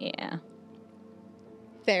 yeah.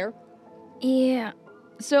 Fair. Yeah.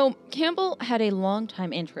 So Campbell had a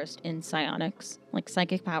long-time interest in psionics, like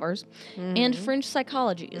psychic powers, and fringe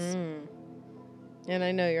psychologies. And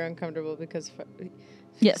I know you're uncomfortable because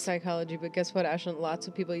Yes. psychology, but guess what, Ashlyn? Lots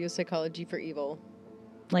of people use psychology for evil.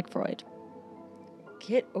 Like Freud.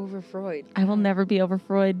 Get over Freud. I will never be over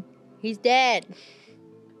Freud. He's dead.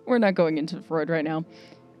 We're not going into Freud right now.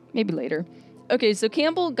 Maybe later. Okay, so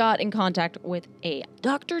Campbell got in contact with a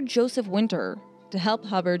Dr. Joseph Winter to help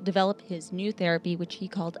Hubbard develop his new therapy, which he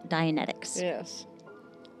called Dianetics. Yes.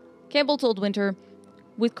 Campbell told Winter,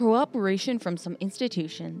 with cooperation from some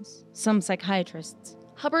institutions, some psychiatrists,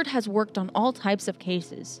 Hubbard has worked on all types of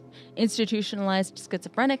cases. Institutionalized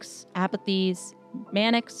schizophrenics, apathies,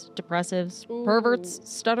 manics, depressives, perverts,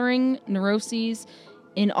 stuttering, neuroses,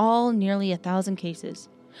 in all nearly 1,000 cases.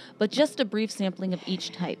 But just a brief sampling of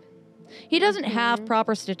each type. He doesn't have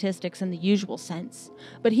proper statistics in the usual sense,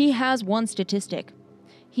 but he has one statistic.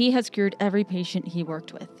 He has cured every patient he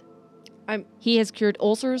worked with. He has cured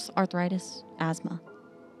ulcers, arthritis, asthma.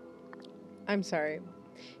 I'm sorry.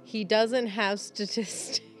 He doesn't have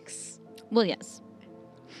statistics. Well, yes.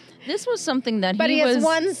 This was something that But he has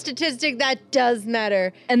one statistic that does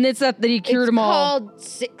matter. And it's that he cured them all. It's called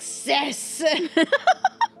success.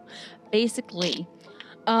 Basically.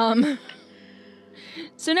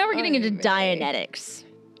 So now we're getting into Dianetics,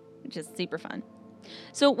 which is super fun.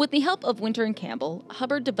 So with the help of Winter and Campbell,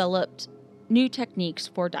 Hubbard developed new techniques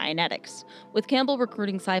for Dianetics, with Campbell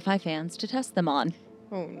recruiting sci-fi fans to test them on.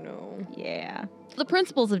 Oh, no. Yeah. The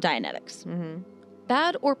principles of Dianetics.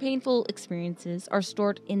 Bad or painful experiences are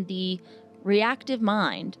stored in the reactive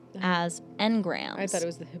mind as engrams. I thought it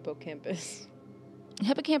was the hippocampus.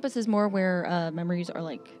 Hippocampus is more where memories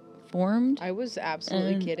are formed. I was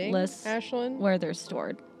absolutely kidding, Ashlyn. Where they're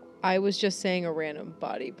stored. I was just saying a random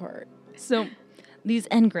body part. So, these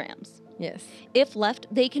engrams. Yes. If left,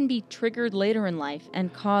 they can be triggered later in life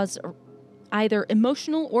and cause either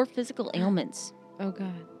emotional or physical ailments. Oh,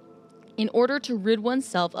 God. In order to rid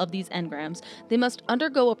oneself of these engrams, they must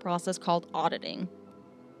undergo a process called auditing.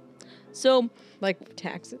 So, like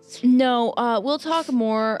taxes? No, we'll talk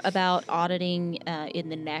more about auditing in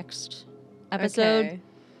the next episode. Okay.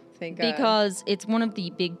 Thank God. Because it's one of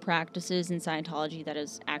the big practices in Scientology that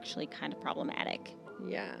is actually kind of problematic.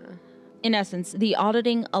 Yeah. In essence, the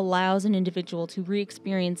auditing allows an individual to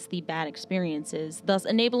re-experience the bad experiences, thus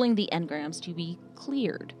enabling the engrams to be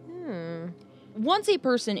cleared. Once a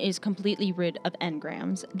person is completely rid of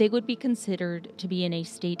engrams, they would be considered to be in a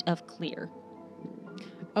state of clear.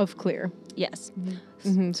 Of clear. Yes. So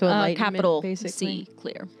enlightenment, capital basically. C,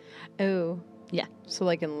 clear. Oh. Yeah. So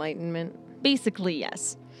like enlightenment? Basically,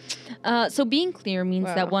 yes. So being clear means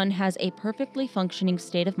that one has a perfectly functioning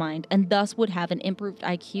state of mind and thus would have an improved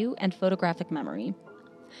IQ and photographic memory.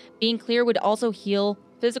 Being clear would also heal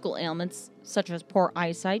physical ailments such as poor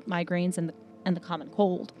eyesight, migraines, and the common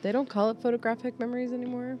cold. They don't call it photographic memories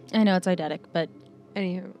anymore? I know it's eidetic, but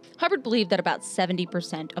anywho. Hubbard believed that about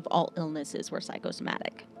 70% of all illnesses were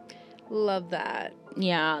psychosomatic. Love that.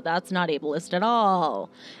 Yeah, that's not ableist at all.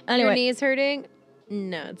 Anyway. Your knees hurting?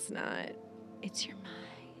 No, it's not. It's your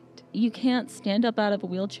mind. You can't stand up out of a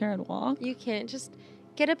wheelchair and walk? You can't just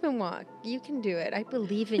get up and walk. You can do it. I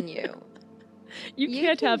believe in you. You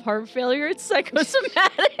can't have heart failure. It's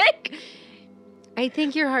psychosomatic. I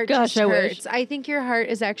think your heart Gosh, just I hurts. wish. I think your heart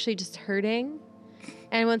is actually just hurting.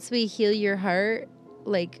 And once we heal your heart,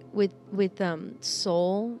 like with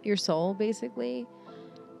your soul basically,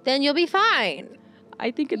 then you'll be fine. I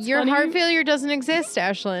think it's Your funny. heart failure doesn't exist,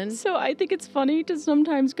 Ashlyn. So I think it's funny to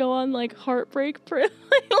sometimes go on like heartbreak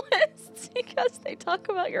playlists because they talk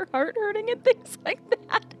about your heart hurting and things like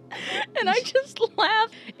that. And I just laugh.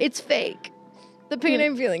 It's fake. The pain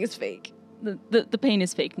I'm feeling is fake. The pain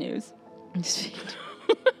is fake news. It's fake.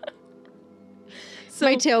 So,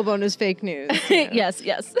 My tailbone is fake news. yes,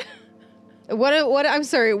 yes. What? I'm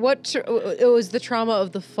sorry. It was the trauma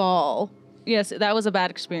of the fall. Yes, that was a bad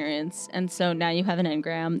experience. And so now you have an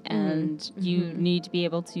engram and you need to be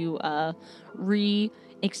able to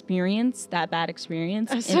re-experience that bad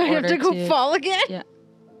experience. So I have to go fall again? Yeah.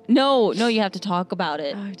 No, you have to talk about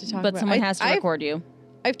it. I have to talk but about someone it. has to record you.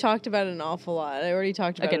 I've talked about it an awful lot. I already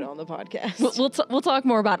talked about Okay. it on the podcast. We'll talk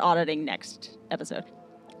more about auditing next episode.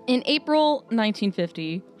 In April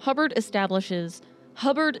 1950, Hubbard establishes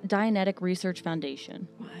Hubbard Dianetic Research Foundation.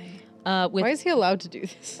 Why? With Why is he allowed to do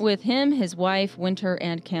this? with him, his wife, Winter,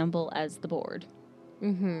 and Campbell as the board.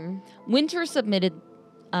 Mm-hmm. Winter submitted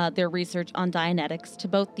their research on Dianetics to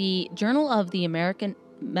both the Journal of the American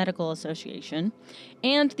Medical Association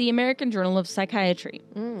and the American Journal of Psychiatry,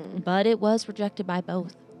 but it was rejected by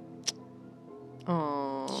both.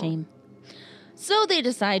 Aww. Shame. So they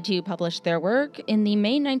decide to publish their work in the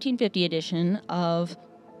May 1950 edition of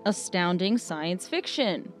Astounding Science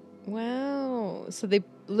Fiction. Wow. So they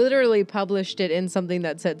literally published it in something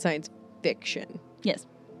that said science fiction. Yes.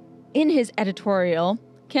 In his editorial,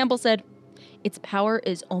 Campbell said, "Its power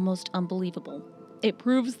is almost unbelievable. It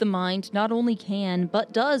proves the mind not only can,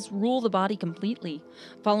 but does rule the body completely.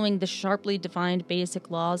 Following the sharply defined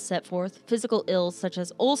basic laws set forth, physical ills such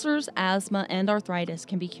as ulcers, asthma, and arthritis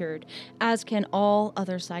can be cured, as can all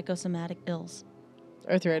other psychosomatic ills."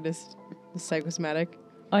 Arthritis is psychosomatic.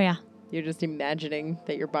 Oh, yeah. You're just imagining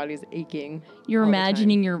that your body's aching. You're all the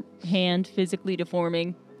imagining your hand physically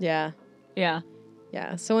deforming. Yeah. Yeah.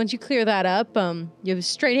 Yeah. So once you clear that up, you have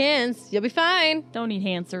straight hands, you'll be fine. Don't need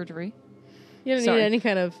hand surgery. You don't Sorry. need any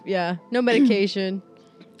kind of, no medication.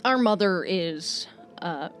 Our mother is,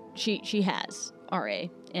 she has RA,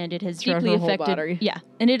 and it has Throughout deeply her whole affected. body. Yeah,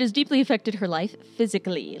 and it has deeply affected her life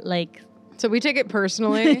physically. Like, So we take it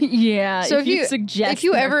personally. yeah. So if you suggest, if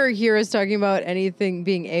you that- ever hear us talking about anything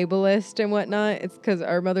being ableist and whatnot, it's because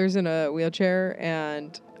our mother's in a wheelchair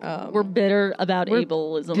and we're bitter about we're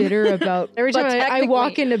ableism. bitter about every But time I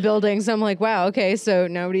walk technically- into buildings, I'm like, wow, okay, so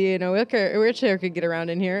nobody in a wheelchair could get around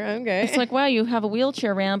in here. Okay. It's like, wow, you have a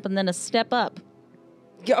wheelchair ramp and then a step up.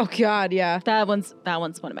 oh God, yeah. That one's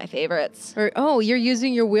one of my favorites. Or you're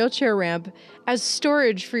using your wheelchair ramp as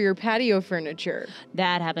storage for your patio furniture.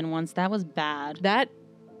 That happened once. That was bad. That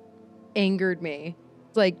angered me.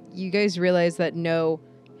 It's like, you guys realize that no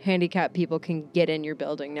handicapped people can get in your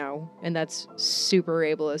building now, and that's super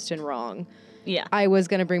ableist and wrong. Yeah. I was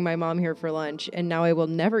going to bring my mom here for lunch, and now I will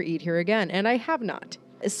never eat here again, and I have not.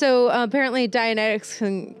 So apparently Dianetics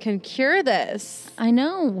can cure this. I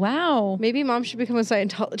know. Wow. Maybe mom should become a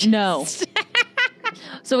Scientologist. No.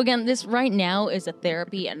 So again, this right now is a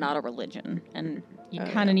therapy and not a religion. And you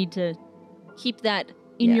kind of need to keep that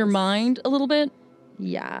in your Yes. mind a little bit.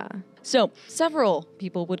 Yeah. So several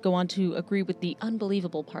people would go on to agree with the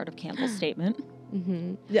unbelievable part of Campbell's statement.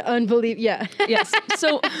 Mm-hmm. Yeah, yeah. Yes.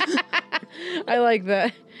 So I like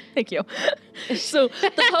that. thank you. So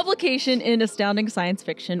the publication in Astounding Science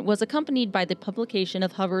Fiction was accompanied by the publication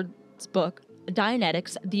of Hubbard's book,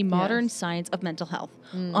 Dianetics, The Modern Yes. Science of Mental Health,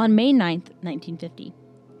 on May 9th, 1950.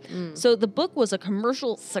 So the book was a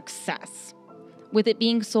commercial success, with it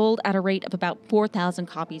being sold at a rate of about 4,000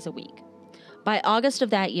 copies a week. By August of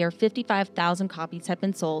that year, 55,000 copies had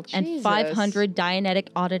been sold, and Jesus. 500 Dianetic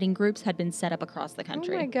auditing groups had been set up across the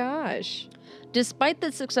country. Oh my gosh. Despite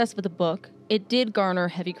the success of the book, it did garner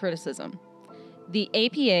heavy criticism. The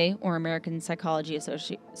APA, or American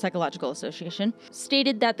Psychological Association,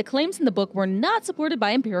 stated that the claims in the book were not supported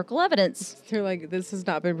by empirical evidence. They're like, this has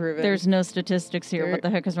not been proven. There's no statistics here. What the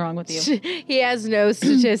heck is wrong with you? He has no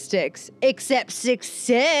statistics except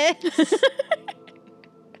success.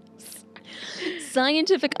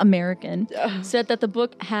 Scientific American said that the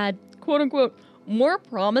book had, quote unquote, more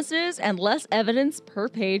promises and less evidence per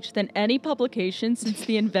page than any publication since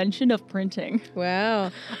the invention of printing.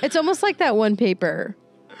 Wow. It's almost like that one paper.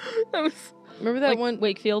 That was Remember that like one?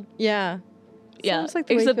 Wakefield. Yeah. It's Yeah. almost like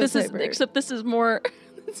the except Wakefield paper. this is more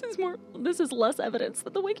This is less evidence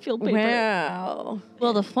than the Wakefield paper. Wow.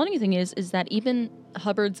 Well, the funny thing is that even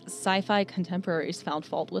Hubbard's sci-fi contemporaries found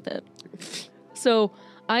fault with it. So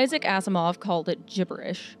Isaac Asimov called it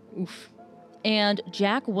gibberish. Oof. And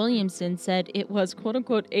Jack Williamson said it was, quote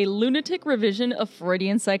unquote, a lunatic revision of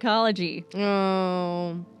Freudian psychology.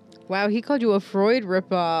 Oh. Wow, he called you a Freud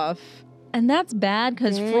ripoff. And that's bad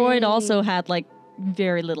because Freud also had, like,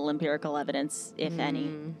 very little empirical evidence, if any.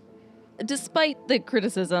 Despite the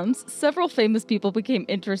criticisms, several famous people became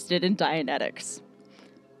interested in Dianetics.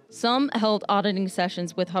 Some held auditing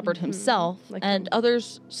sessions with Hubbard himself, Like and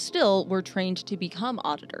others still were trained to become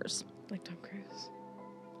auditors. Like Tom Cruise.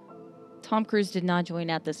 Tom Cruise did not join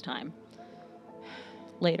at this time.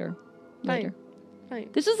 Later. Fine.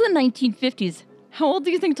 This is the 1950s. How old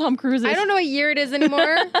do you think Tom Cruise is? I don't know what year it is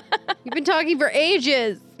anymore. You've been talking for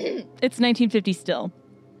ages. It's 1950 still.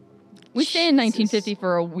 We stay in 1950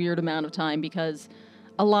 for a weird amount of time because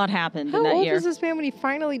a lot happened in that How old year. was this man when he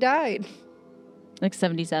finally died? Like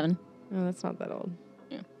 77. Oh, that's not that old.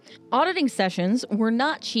 Auditing sessions were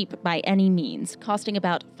not cheap by any means, costing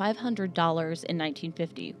about $500 in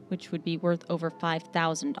 1950, which would be worth over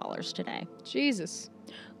 $5,000 today. Jesus.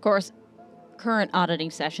 Of course, current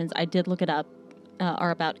auditing sessions, I did look it up,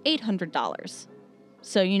 are about $800.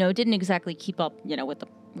 So, it didn't exactly keep up,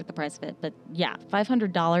 with the price of it. But yeah, $500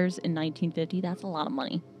 in 1950, that's a lot of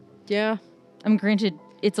money. Yeah. Granted,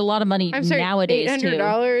 it's a lot of money I'm sorry, nowadays,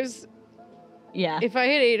 $800? too. Yeah. If I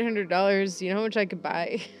had $800, you know how much I could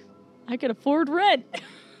buy? I could afford rent.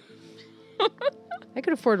 I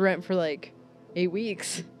could afford rent for like 8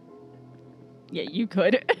 weeks. Yeah, you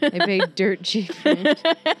could. I paid dirt cheap rent.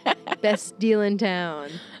 Best deal in town.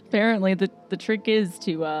 Apparently, the trick is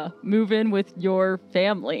to move in with your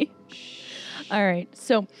family. All right,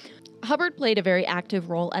 so Hubbard played a very active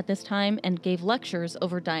role at this time and gave lectures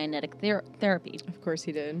over Dianetic therapy. Of course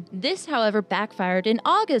he did. This, however, backfired in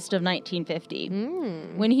August of 1950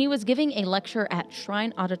 when he was giving a lecture at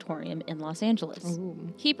Shrine Auditorium in Los Angeles.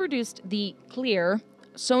 Ooh. He produced the clear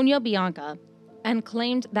Sonia Bianca and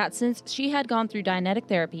claimed that since she had gone through Dianetic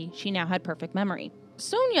therapy, she now had perfect memory.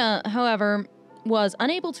 Sonia, however, was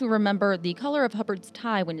unable to remember the color of Hubbard's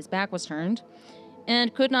tie when his back was turned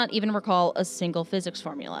and could not even recall a single physics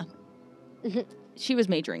formula. She was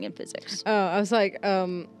majoring in physics. Oh, I was like,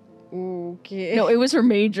 okay. No, it was her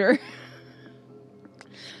major.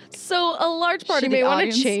 So a large part she of the may want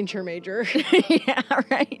audience... to change her major. Yeah,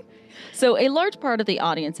 right. So a large part of the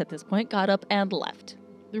audience at this point got up and left.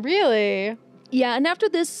 Really? Yeah, and after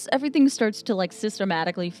this, everything starts to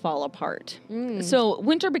systematically fall apart. So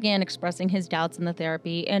Winter began expressing his doubts in the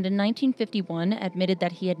therapy, and in 1951 admitted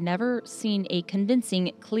that he had never seen a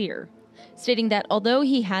convincing clear, stating that although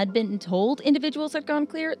he had been told individuals had gone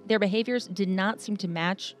clear, their behaviors did not seem to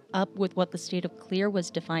match up with what the state of clear was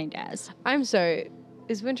defined as. I'm sorry.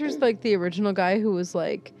 Is Winters like the original guy who was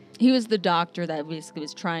like... He was the doctor that basically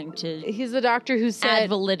was trying to He's the doctor who said... add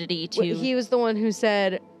validity to... He was the one who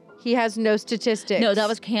said he has no statistics. No, that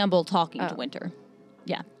was Campbell talking to Winter.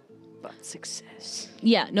 Yeah. But success.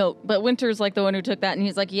 Yeah, no, but Winter's the one who took that, and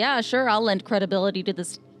he's like, yeah, sure, I'll lend credibility to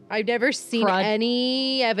this. I've never seen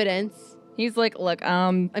any evidence. He's like, look,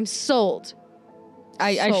 I'm sold.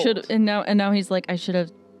 I should, and now he's like, I should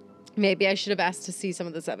have. Maybe I should have asked to see some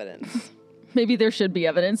of this evidence. Maybe there should be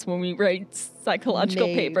evidence when we write psychological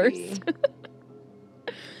papers.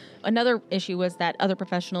 Another issue was that other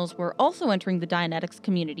professionals were also entering the Dianetics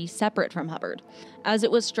community separate from Hubbard, as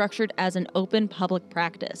it was structured as an open public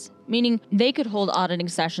practice, meaning they could hold auditing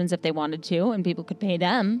sessions if they wanted to, and people could pay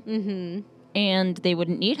them, and they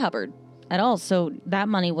wouldn't need Hubbard at all, so that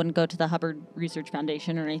money wouldn't go to the Hubbard Research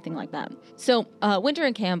Foundation or anything like that. So Winter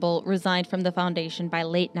and Campbell resigned from the foundation by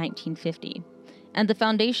late 1950, and the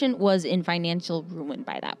foundation was in financial ruin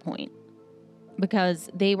by that point, because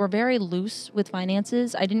they were very loose with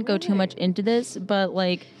finances. I didn't go too much into this, but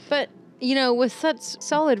But, with such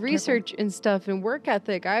solid research and stuff and work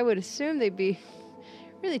ethic, I would assume they'd be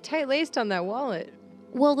really tight-laced on that wallet.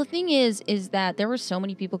 Well, the thing is that there were so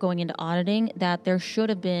many people going into auditing that there should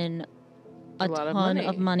have been a ton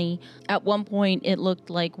of money. At one point, it looked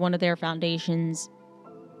like one of their foundations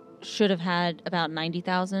should have had about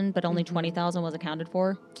 $90,000, but only $20,000 was accounted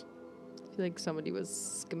for. I feel like somebody was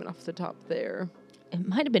skimming off the top there. It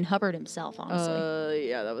might have been Hubbard himself, honestly.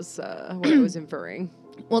 Yeah, that was what I was inferring.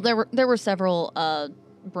 Well, there were several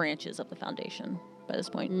branches of the foundation by this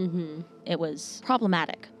point. It was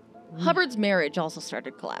problematic. Hubbard's marriage also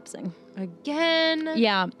started collapsing. Again?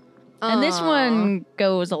 Yeah. And this one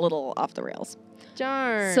goes a little off the rails.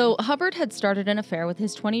 Darn. So Hubbard had started an affair with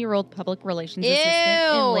his 20-year-old public relations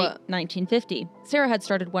assistant in late 1950. Sarah had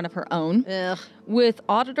started one of her own Ugh. with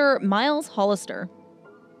auditor Miles Hollister.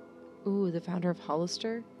 Ooh, the founder of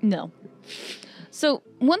Hollister? No. So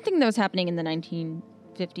one thing that was happening in the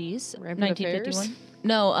 1950s, Rampant 1951. affairs?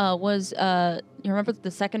 No, was you remember the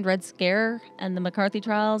Second Red Scare and the McCarthy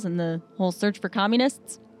trials and the whole search for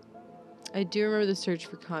communists? I do remember the search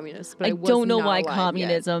for communists, but I was don't know not why alive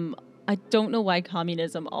communism. I don't know why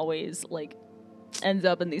communism always ends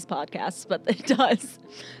up in these podcasts, but it does.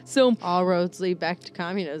 So yet. All roads lead back to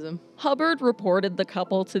communism. Hubbard reported the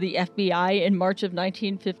couple to the FBI in March of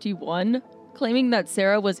 1951, claiming that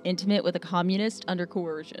Sarah was intimate with a communist under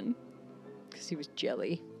coercion. Because he was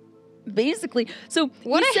jelly. Basically, so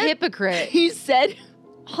What he a said- hypocrite. He said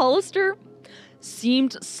Hollister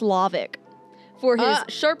seemed Slavic for his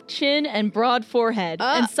sharp chin and broad forehead,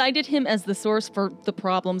 and cited him as the source for the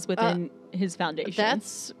problems within his foundation.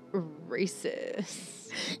 That's racist.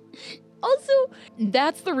 Also,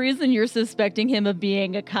 that's the reason you're suspecting him of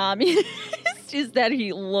being a communist, is that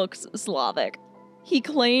he looks Slavic. He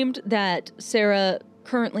claimed that Sarah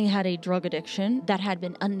currently had a drug addiction that had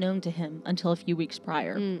been unknown to him until a few weeks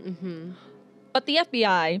prior. Mm-hmm. But the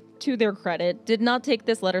FBI, to their credit, did not take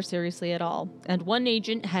this letter seriously at all, and one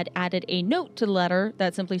agent had added a note to the letter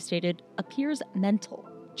that simply stated, "appears mental."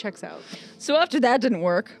 Checks out. So after that didn't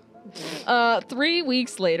work, 3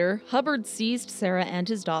 weeks later, Hubbard seized Sarah and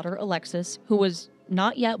his daughter, Alexis, who was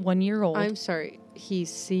not yet 1 year old. I'm sorry. He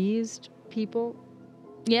seized people?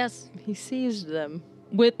 Yes. He seized them.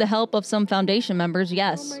 With the help of some foundation members,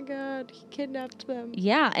 yes. Oh my god. He kidnapped them.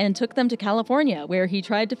 Yeah, and took them to California, where he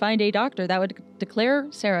tried to find a doctor that would declare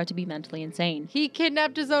Sarah to be mentally insane. He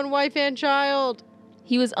kidnapped his own wife and child.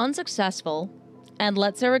 He was unsuccessful and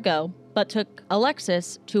let Sarah go, but took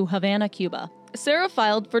Alexis to Havana, Cuba. Sarah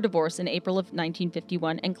filed for divorce in April of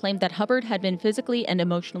 1951 and claimed that Hubbard had been physically and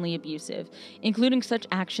emotionally abusive, including such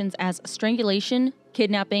actions as strangulation,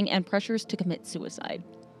 kidnapping, and pressures to commit suicide.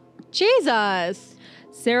 Jesus.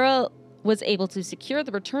 Sarah was able to secure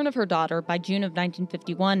the return of her daughter by June of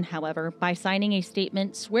 1951, however, by signing a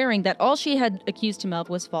statement swearing that all she had accused him of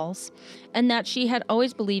was false, and that she had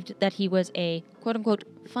always believed that he was a, quote-unquote,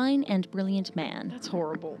 fine and brilliant man. That's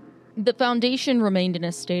horrible. The foundation remained in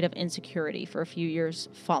a state of insecurity for a few years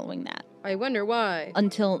following that, I wonder why.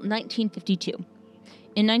 until 1952.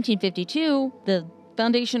 In 1952, the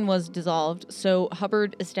foundation was dissolved, so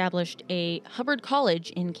Hubbard established a Hubbard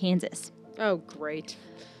College in Kansas. Oh, great.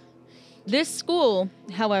 This school,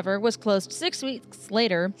 however, was closed 6 weeks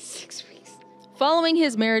later 6 weeks. following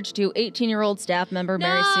his marriage to 18-year-old staff member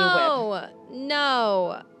Mary Sue Whip.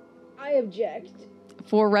 No. I object.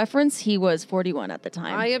 For reference, he was 41 at the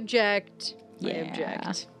time. I object. I Yeah.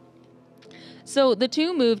 object. So the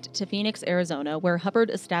two moved to Phoenix, Arizona, where Hubbard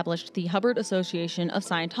established the Hubbard Association of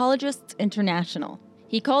Scientologists International.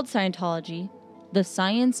 He called Scientology the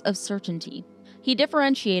science of certainty. He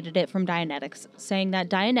differentiated it from Dianetics, saying that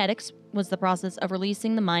Dianetics was the process of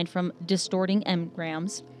releasing the mind from distorting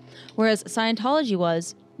engrams, whereas Scientology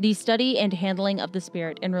was the study and handling of the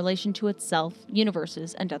spirit in relation to itself,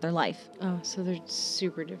 universes, and other life. Oh, so they're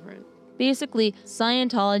super different. Basically,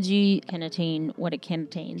 Scientology can attain what it can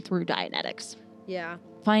attain through Dianetics. Yeah.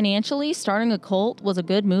 Financially, starting a cult was a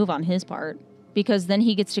good move on his part, because then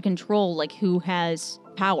he gets to control who has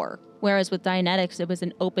power. Whereas with Dianetics, it was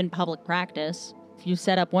an open public practice. If you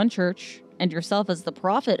set up one church and yourself as the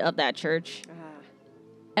prophet of that church,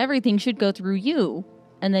 everything should go through you,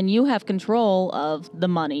 and then you have control of the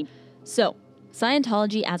money. So,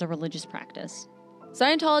 Scientology as a religious practice.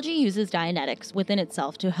 Scientology uses Dianetics within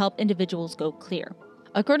itself to help individuals go clear.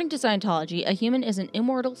 According to Scientology, a human is an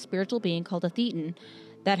immortal spiritual being called a thetan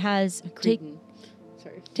that has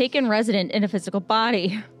taken resident in a physical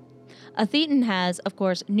body. A thetan has, of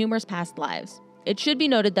course, numerous past lives. It should be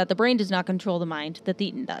noted that the brain does not control the mind, the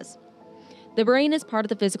thetan does. The brain is part of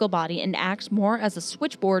the physical body and acts more as a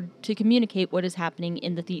switchboard to communicate what is happening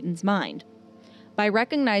in the thetan's mind. By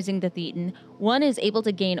recognizing the thetan, one is able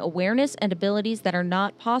to gain awareness and abilities that are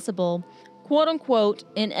not possible, quote-unquote,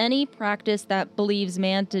 in any practice that believes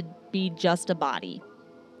man to be just a body.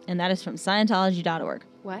 And that is from Scientology.org.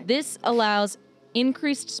 What? This allows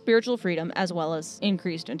increased spiritual freedom as well as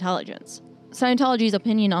increased intelligence. Scientology's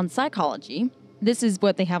opinion on psychology, this is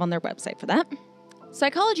what they have on their website for that.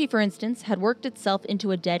 Psychology, for instance, had worked itself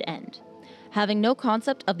into a dead end. Having no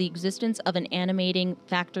concept of the existence of an animating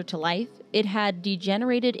factor to life, it had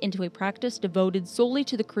degenerated into a practice devoted solely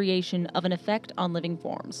to the creation of an effect on living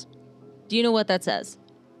forms. Do you know what that says?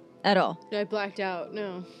 At all? I blacked out.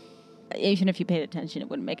 No. Even if you paid attention, it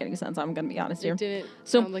wouldn't make any sense. I'm going to be honest here. It didn't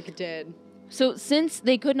So- sound like it did. So since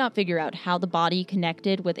they could not figure out how the body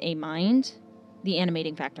connected with a mind, the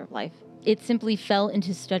animating factor of life, it simply fell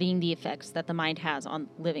into studying the effects that the mind has on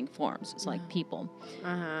living forms, so like people.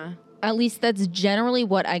 At least that's generally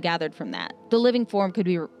what I gathered from that. The living form could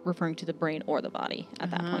be referring to the brain or the body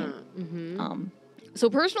at that point. So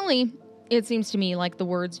personally, it seems to me like the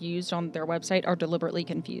words used on their website are deliberately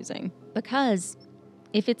confusing. Because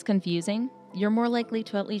if it's confusing, you're more likely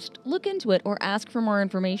to at least look into it or ask for more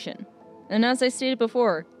information. And as I stated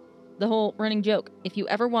before, the whole running joke, if you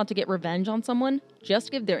ever want to get revenge on someone, just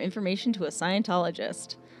give their information to a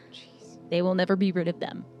Scientologist. Jeez. They will never be rid of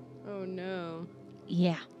them. Oh, no.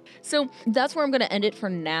 Yeah. So that's where I'm going to end it for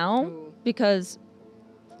now. Ooh. Because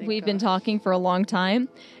we've been talking for a long time.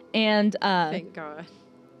 And thank God.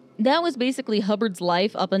 That was basically Hubbard's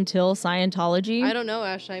life up until Scientology. I don't know,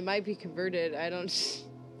 Ash. I might be converted. I don't...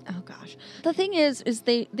 Oh, gosh. The thing is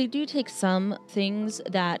they do take some things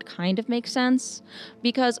that kind of make sense,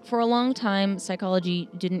 because for a long time, psychology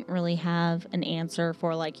didn't really have an answer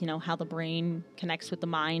for, like, you know, how the brain connects with the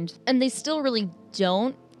mind. And they still really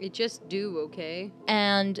don't. It just do, okay?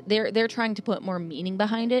 And they're trying to put more meaning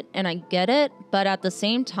behind it, and I get it, but at the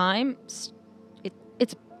same time, it's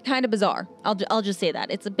kind of bizarre. I'll just say that.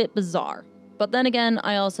 It's a bit bizarre. But then again,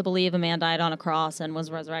 I also believe a man died on a cross and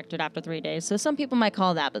was resurrected after 3 days, so some people might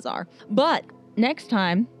call that bizarre. But next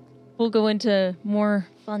time, we'll go into more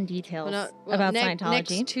fun details about Scientology.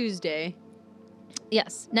 Next Tuesday.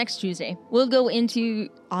 Yes, next Tuesday. We'll go into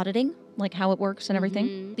auditing, like how it works and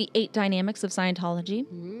everything, the 8 dynamics of Scientology.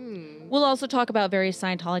 We'll also talk about various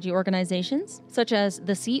Scientology organizations, such as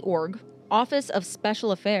the Sea Org, Office of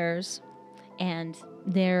Special Affairs, and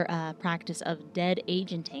their practice of dead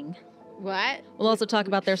agenting. What? We'll also talk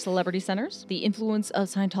about their celebrity centers, the influence of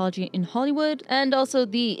Scientology in Hollywood, and also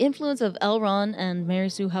the influence of L. Ron and Mary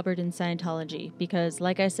Sue Hubbard in Scientology. Because,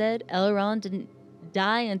 like I said, L. Ron didn't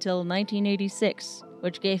die until 1986,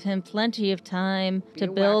 which gave him plenty of time to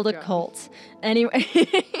build a cult. Anyway,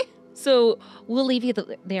 so we'll leave you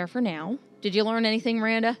there for now. Did you learn anything,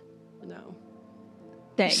 Miranda? No.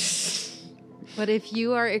 Thanks. But if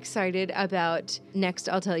you are excited about next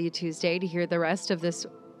I'll Tell You Tuesday to hear the rest of this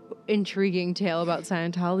intriguing tale about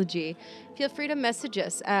Scientology, feel free to message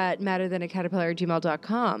us at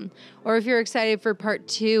matterthanacaterpillar@gmail.com. Or if you're excited for part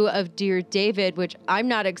 2 of Dear David, which I'm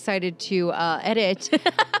not excited to edit,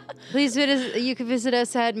 please you can visit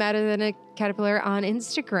us at matterthanacaterpillar on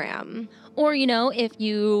Instagram. Or, you know, if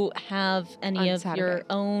you have any of your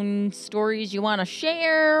own stories you want to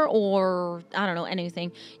share, or, I don't know,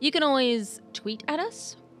 anything, you can always tweet at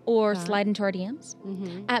us or slide into our DMs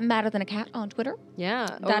at matterthanacat on Twitter. Yeah.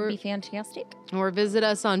 That'd be fantastic. Or visit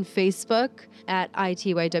us on Facebook at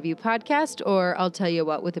ITYW Podcast, or I'll Tell You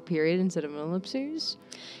What with a period instead of an ellipses.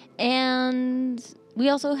 And we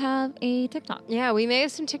also have a TikTok. Yeah, we may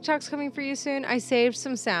have some TikToks coming for you soon. I saved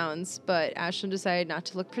some sounds, but Ashlyn decided not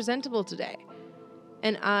to look presentable today.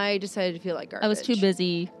 And I decided to feel like garbage. I was too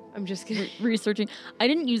busy. I'm just kidding. Researching. I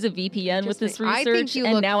didn't use a VPN with this research, I think you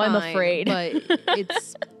and look now fine, I'm afraid. But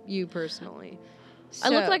it's you personally. So, I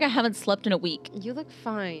look like I haven't slept in a week. You look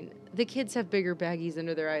fine. The kids have bigger baggies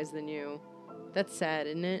under their eyes than you. That's sad,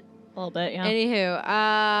 isn't it? A little bit, yeah.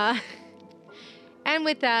 Anywho, and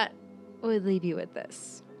with that, we'll leave you with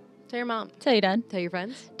this. Tell your mom. Tell your dad. Tell your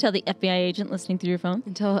friends. Tell the FBI agent listening through your phone.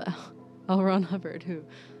 And tell L. Ron Hubbard, who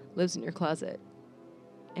lives in your closet.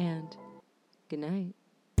 And good night.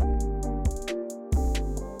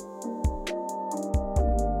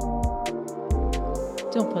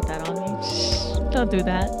 Don't put that on me. Don't do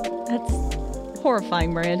that. That's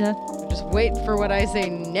horrifying, Miranda. Just wait for what I say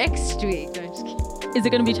next week. No, I'm just kidding. Is it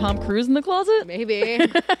going to be Tom Cruise in the closet? Maybe.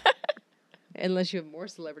 Unless you have more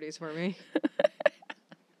celebrities for me.